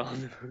faces were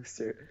on the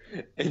poster,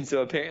 and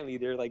so apparently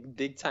they're like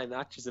big time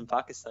actors in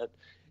Pakistan.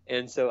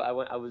 And so I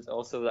was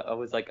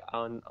like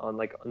on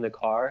the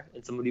car,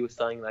 and somebody was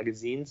selling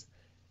magazines,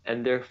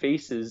 and their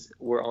faces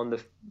were on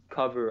the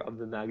cover of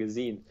the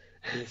magazine.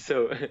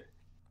 So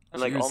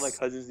and like all my Cheers.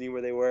 cousins knew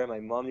where they were, and my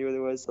mom knew where they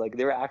was. So, like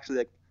they were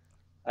actually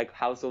like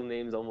household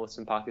names almost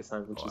in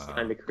Pakistan, which is Wow.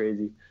 kind of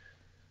crazy.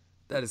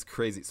 That is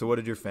crazy. So what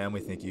did your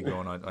family think you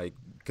going on? Like,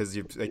 because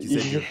you like you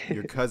said,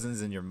 your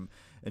cousins and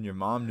your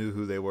mom knew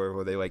who they were.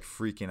 Were they like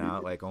freaking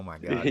out? Like, oh my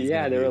god, he's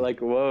gonna Yeah, they were be like,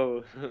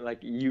 "Whoa, like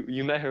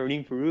you met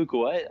Haroon Farouk?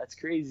 What? That's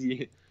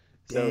crazy."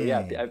 So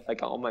yeah, dang.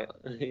 like all my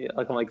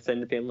like I'm like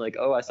sending family like,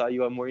 "Oh, I saw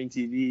you on morning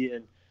TV,"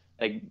 and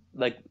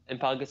like in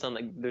Pakistan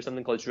like there's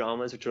something called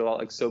dramas, which are all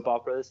like soap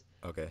operas,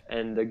 Okay.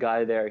 and the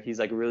guy there he's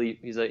like really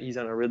he's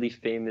on a really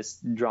famous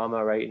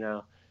drama right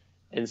now,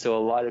 and so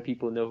a lot of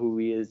people know who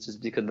he is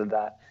just because of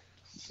that.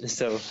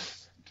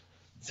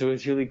 So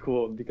it's really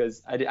cool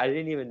because I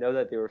didn't even know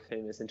that they were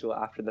famous until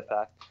after the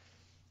fact.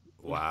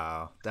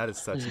 Wow, that is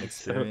such an So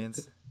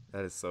experience.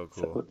 That is so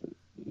cool. so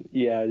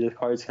yeah, the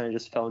cards kind of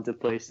just fell into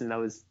place, and that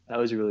was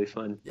really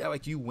fun. Yeah,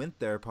 like you went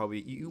there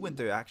probably you went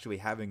there actually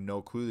having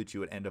no clue that you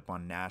would end up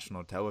on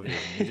national television.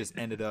 You just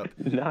ended up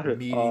Not at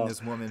meeting all.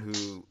 this woman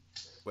who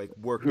like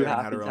worked Who there and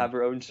had happened her to own. have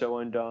her own show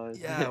on Dawn.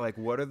 Yeah, like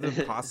what are the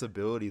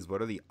possibilities?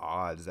 What are the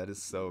odds? That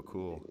is so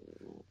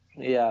cool.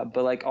 Yeah,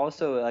 but like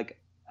also like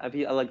I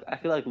feel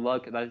like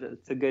luck.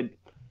 That's a good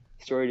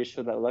story to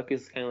show that luck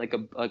is kind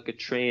of like a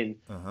train.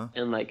 Uh-huh.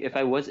 And like if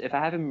I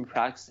haven't been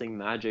practicing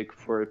magic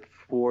for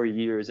 4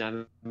 years, I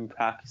haven't been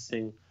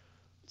practicing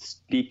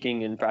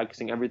speaking and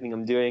practicing everything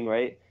I'm doing,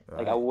 right?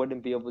 Like I Right.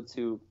 wouldn't be able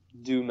to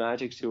do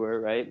magic to her,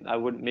 right? I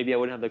wouldn't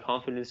have the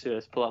confidence to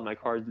just pull out my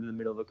cards in the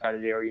middle of a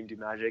crowded area and do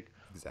magic,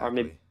 or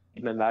maybe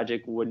Exactly. my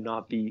magic would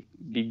not be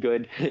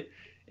good,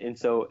 and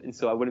so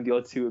I wouldn't be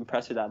able to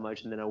impress her that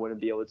much, and then I wouldn't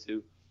be able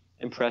to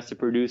impress the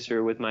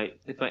producer with my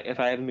if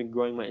I haven't been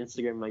growing my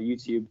Instagram, my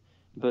YouTube,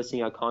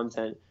 posting out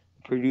content,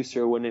 the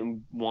producer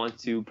wouldn't want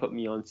to put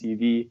me on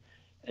TV,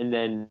 and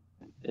then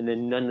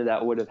none of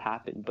that would have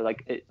happened. But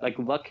like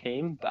luck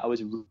came, but I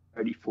was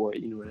ready for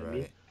it. You know what I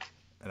mean? Right.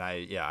 And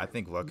I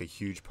think luck a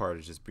huge part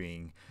is just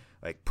being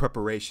like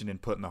preparation and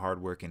putting the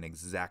hard work in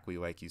exactly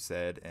like you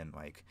said, and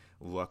like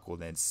luck will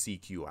then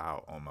seek you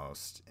out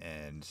almost,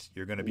 and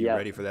you're gonna be Yeah,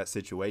 ready for that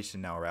situation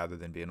now rather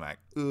than being like,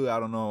 ooh, I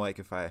don't know, like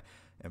if I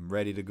am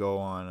ready to go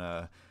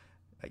on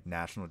like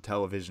national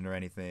television or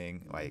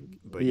anything, like,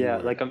 but you yeah.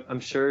 were I'm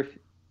sure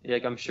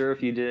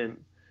if you didn't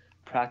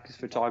practice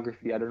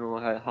photography, I don't know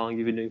how long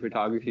you've been doing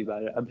photography,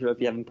 but I'm sure if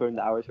you haven't put in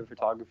the hours for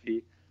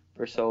photography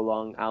for so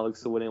long,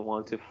 Alex wouldn't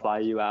want to fly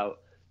you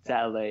out to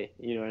LA.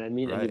 You know what I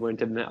mean? And you right. wouldn't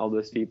have met all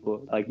those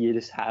people. Like you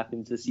just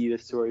happened to see the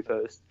story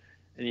post,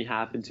 and you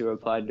happened to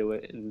reply to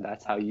it, and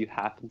that's how you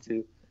happened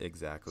to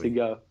Exactly.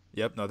 go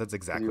Yep, no, that's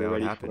because you exactly were how it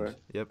ready for happened.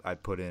 it. Yep, I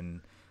put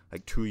in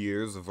like 2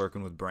 years of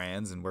working with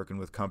brands and working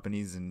with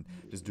companies and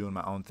just doing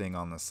my own thing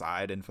on the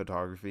side in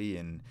photography,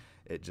 and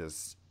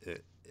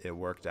it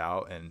worked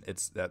out, and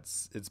it's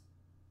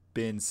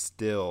been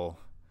still,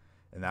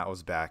 and that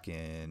was back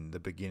in the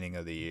beginning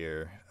of the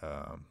year.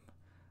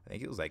 I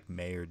think it was like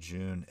May or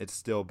June.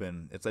 It's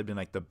like been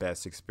like the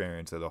best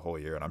experience of the whole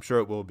year, and I'm sure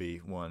it will be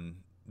when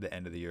the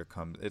end of the year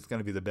comes. It's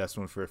gonna be the best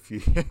one for a few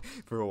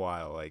for a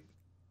while. Like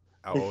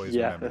I'll always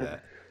Yeah, remember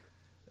that.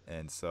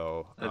 And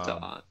so, that's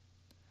aw-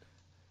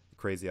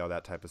 crazy how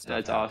that type of stuff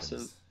that's awesome.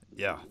 happens.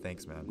 Yeah,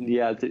 thanks, man.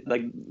 Yeah,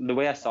 like the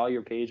way I saw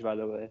your page, by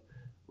the way,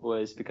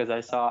 was because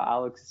I saw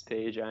Alex's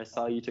page and I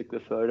saw you took the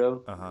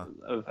photo Uh huh.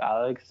 of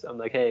Alex. I'm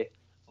like, hey,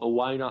 well,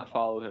 why not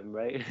follow him,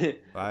 right?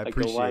 I Like,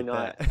 why appreciate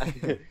not?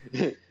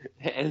 that.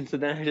 And so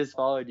then I just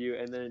followed you,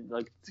 and then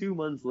like 2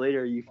 months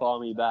later, you follow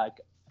me back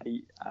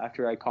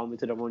after I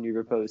commented on one of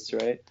your posts,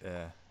 right?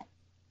 Yeah,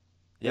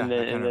 yeah, And I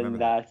then kind and of then remember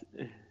that.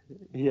 that,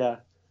 yeah.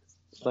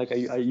 Like,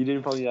 you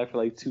didn't follow me back for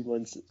like 2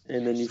 months,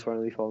 and then you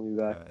finally followed me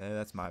back.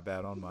 That's my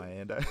bad on my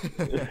end.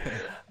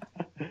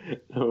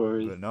 No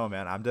worries. But no,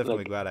 man, I'm definitely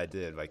Like, glad I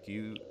did. Like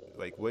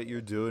what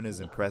you're doing is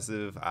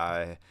impressive.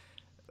 I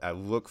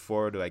look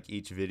forward to like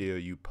each video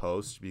you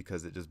post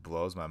because it just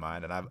blows my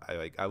mind, and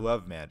I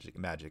love magic.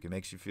 It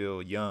makes you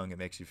feel young. It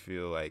makes you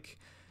feel like,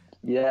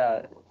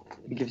 yeah,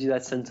 it gives you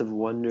that sense of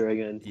wonder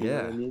again. You know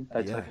what I yeah, mean?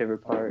 That's yeah, my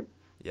favorite part.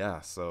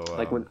 yeah. So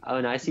Like when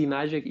I see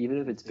magic,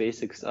 even if it's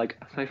basics, like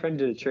my friend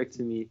did a trick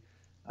to me.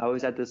 I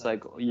was at this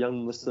like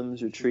young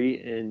Muslims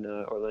retreat in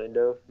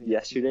Orlando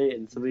yesterday,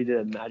 and somebody did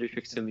a magic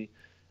trick to me,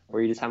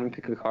 where you just have me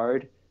pick a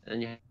card,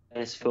 and you had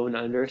his phone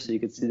under so you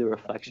could see the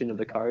reflection of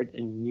the card,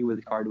 and you knew where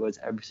the card was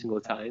every single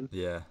time.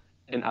 yeah,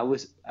 And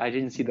I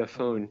didn't see the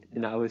phone,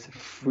 and I was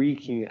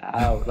freaking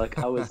out. Like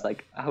I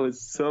was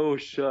so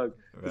shook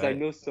because I right,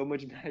 know so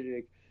much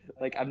magic.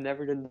 Like I've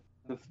never done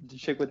the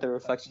trick with the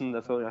reflection of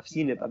the phone. I've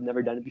seen it, but I've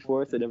never done it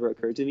before, so it never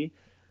occurred to me.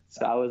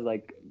 So I was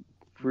like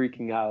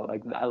freaking out.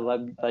 Like I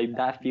love like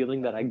that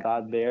feeling that I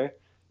got there.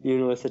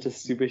 Even though it's such a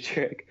stupid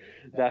trick,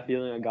 that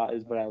feeling I got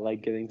is what I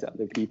like giving to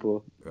other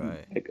people.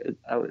 right. Like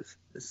that was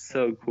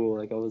so cool.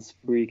 Like I was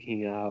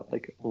freaking out.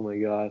 Like oh my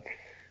god.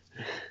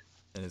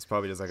 And it's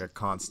probably just like a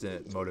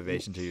constant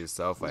motivation to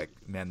yourself. Like,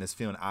 man, this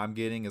feeling I'm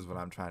getting is what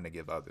I'm trying to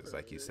give others,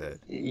 like you said.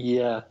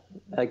 Yeah,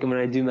 like when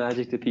I do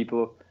magic to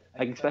people,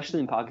 like especially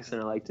in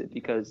Pakistan, I liked it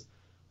because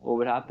what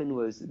would happen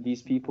was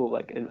these people,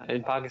 like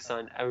in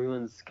Pakistan,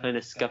 everyone's kind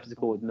of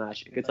skeptical with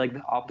magic. It's like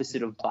the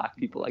opposite of black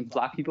people. Like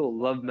black people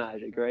love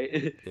magic,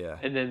 right? Yeah.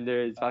 And then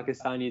there's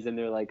Pakistanis, and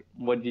they're like,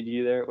 "What did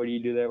you do there? What do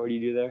you do there? What do you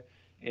do there?"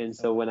 And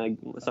so when I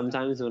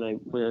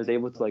was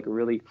able to like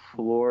really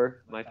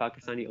floor my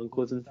Pakistani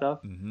uncles and stuff,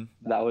 Mm-hmm.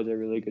 that was a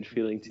really good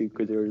feeling too,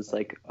 because they were just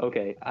like,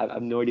 "Okay, I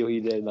have no idea what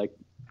you did. Like,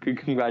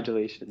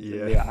 congratulations."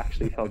 Yeah. And they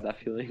actually felt that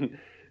feeling.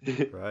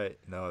 Right.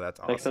 No, that's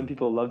awesome. Like some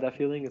people love that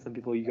feeling, and some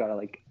people you gotta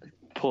like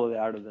pull it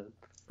out of them.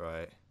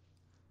 Right.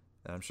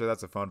 And I'm sure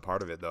that's a fun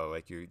part of it, though.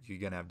 Like you're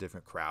gonna have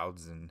different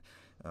crowds, and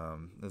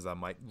as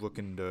I'm like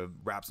looking to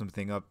wrap some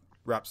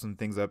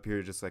things up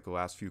here, just like the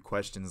last few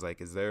questions.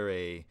 Like, is there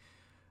a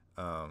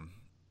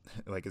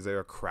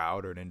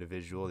crowd or an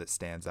individual that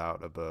stands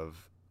out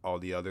above all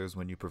the others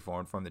when you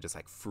perform for them that just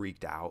like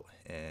freaked out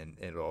and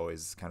it'll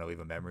always kind of leave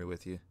a memory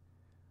with you?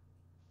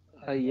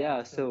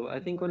 Yeah. So I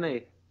think when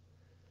I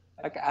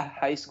like at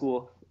high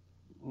school,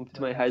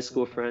 to my high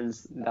school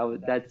friends,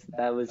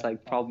 that was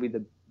like probably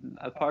the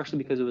partially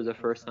because it was the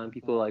first time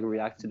people like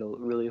reacted a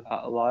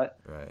lot.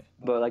 Right.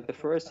 But like the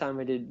first time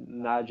I did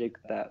magic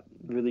that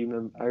really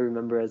I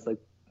remember as like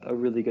a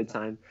really good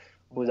time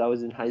was I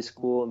was in high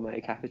school in my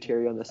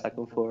cafeteria on the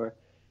second floor,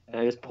 and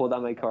I just pulled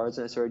out my cards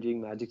and I started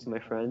doing magic to my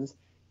friends,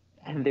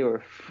 and they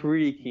were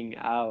freaking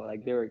out.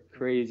 Like they were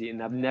crazy,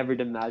 and I've never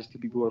done magic to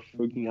people who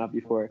were freaking out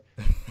before.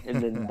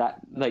 And then that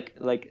like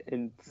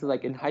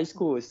in high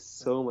school was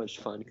so much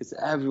fun because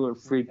everyone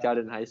freaked out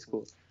in high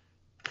school.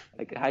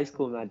 Like high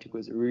school magic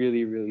was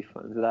really really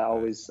fun. So I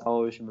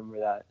always remember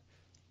that.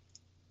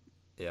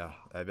 Yeah,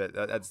 I bet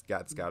that's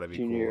got to be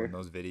Junior. cool. In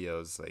those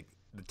videos, like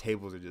the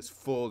tables are just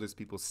full. There's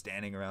people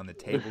standing around the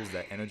tables.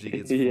 That energy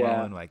gets Yeah.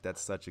 flowing. Like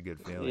that's such a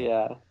good feeling.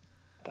 Yeah.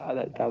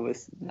 That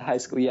was high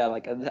school. Yeah,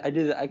 like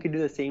I could do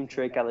the same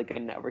trick at like a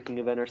networking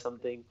event or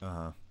something.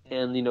 Uh-huh.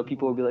 And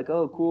people would be like,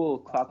 "Oh, cool,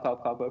 clap,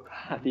 clap, clap, clap,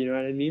 clap." You know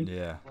what I mean?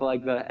 Yeah. But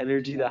like the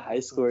energy that high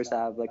schoolers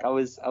have, like I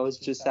was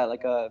just at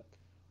like a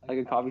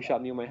coffee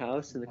shop near my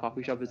house, and the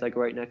coffee shop is like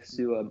right next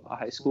to a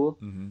high school.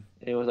 Mm-hmm.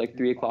 And it was like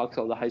 3 o'clock,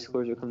 so all the high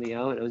schoolers were coming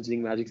out, and I was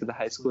doing magic to the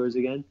high schoolers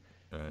again,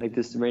 Right. like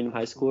just random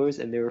high schoolers,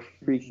 and they were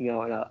freaking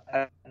out. And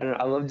I don't know,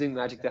 I love doing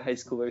magic to high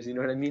schoolers. You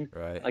know what I mean?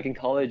 Right. Like in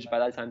college, by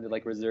that time they're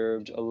like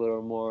reserved a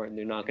little more, and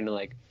they're not gonna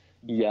like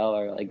yell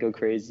or like go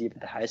crazy. But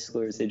the high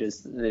schoolers,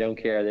 they don't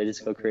care. They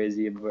just go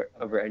crazy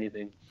over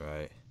anything.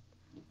 Right.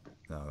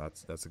 No,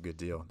 that's a good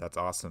deal. That's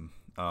awesome.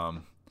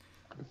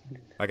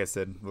 Like I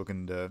said,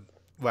 looking to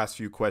last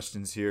few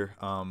questions here.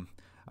 I'm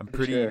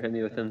pretty Sure, hit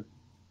me with them.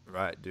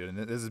 right, dude. And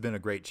this has been a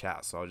great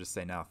chat. So I'll just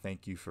say now,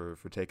 thank you for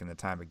taking the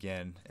time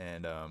again.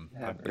 And Yeah,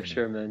 I've for been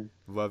sure, man.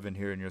 loving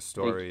hearing your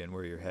story and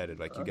where you're headed.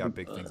 Like you got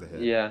big things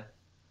ahead. Yeah.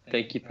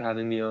 Thank you for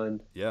having me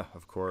on. Yeah,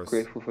 of course.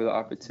 Grateful for the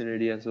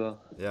opportunity as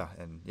well. Yeah,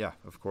 and yeah,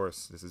 of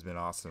course, this has been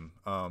awesome.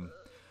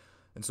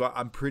 And so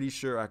I'm pretty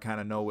sure I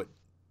kind of know what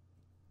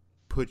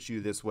put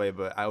you this way,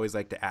 but I always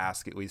like to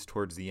ask, at least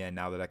towards the end,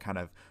 now that I kind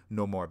of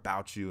know more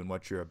about you and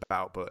what you're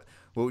about. But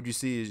what would you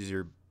see is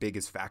your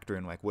biggest factor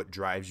in like what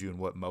drives you and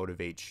what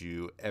motivates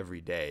you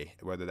every day,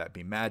 whether that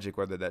be magic,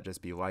 whether that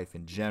just be life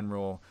in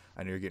general?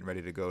 I know you're getting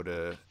ready to go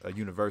to a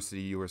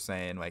university. You were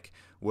saying, like,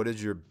 what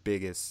is your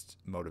biggest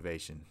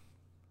motivation?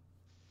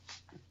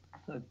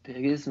 The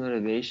biggest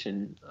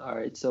motivation. All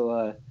right,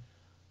 so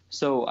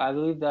I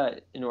believe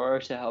that in order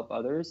to help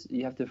others,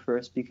 you have to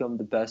first become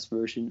the best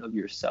version of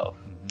yourself.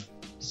 Mm-hmm.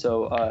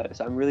 So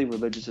I'm really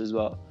religious as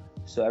well.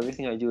 So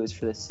everything I do is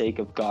for the sake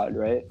of God,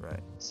 right? Right.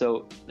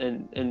 So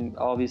and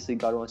obviously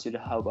God wants you to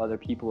help other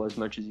people as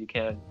much as you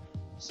can.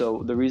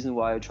 So the reason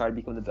why I try to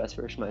become the best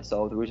version of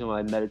myself, the reason why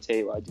I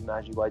meditate, why I do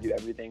magic, why I do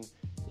everything,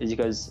 is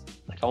because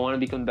like I want to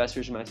become the best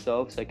version of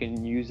myself, so I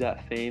can use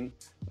that fame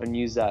and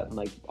use that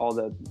like all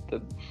the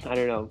I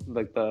don't know,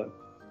 like the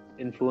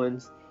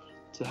influence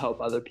to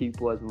help other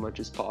people as much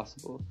as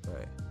possible.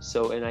 Right.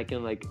 So and I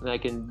can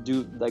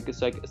do like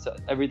it's like so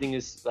everything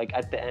is like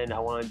at the end I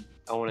want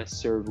to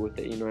serve with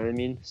it, you know what I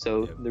mean?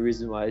 So Yep. the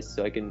reason why is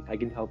so I can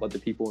help other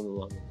people in the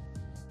long run.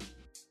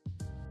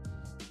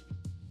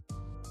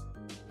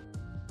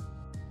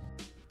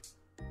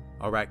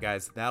 All right,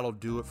 guys, that'll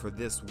do it for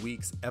this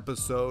week's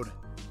episode.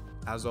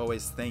 As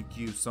always, thank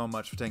you so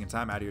much for taking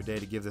time out of your day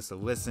to give this a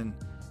listen.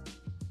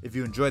 If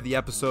you enjoyed the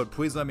episode,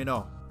 please let me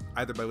know,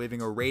 either by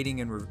leaving a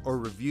rating and or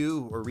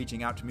review, or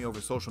reaching out to me over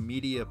social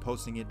media,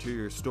 posting it to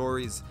your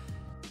stories.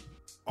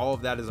 All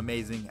of that is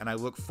amazing, and I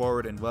look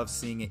forward and love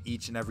seeing it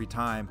each and every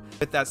time.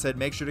 With that said,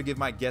 make sure to give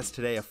my guest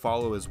today a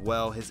follow as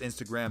well. His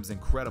Instagram's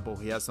incredible.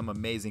 He has some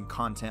amazing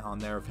content on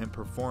there of him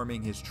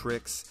performing his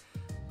tricks.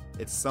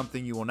 It's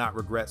something you will not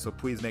regret, so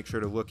please make sure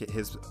to look at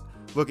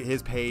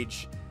his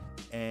page.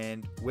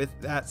 And with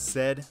that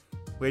said,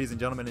 ladies and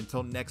gentlemen,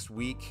 until next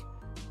week,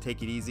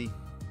 take it easy.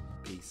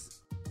 Peace.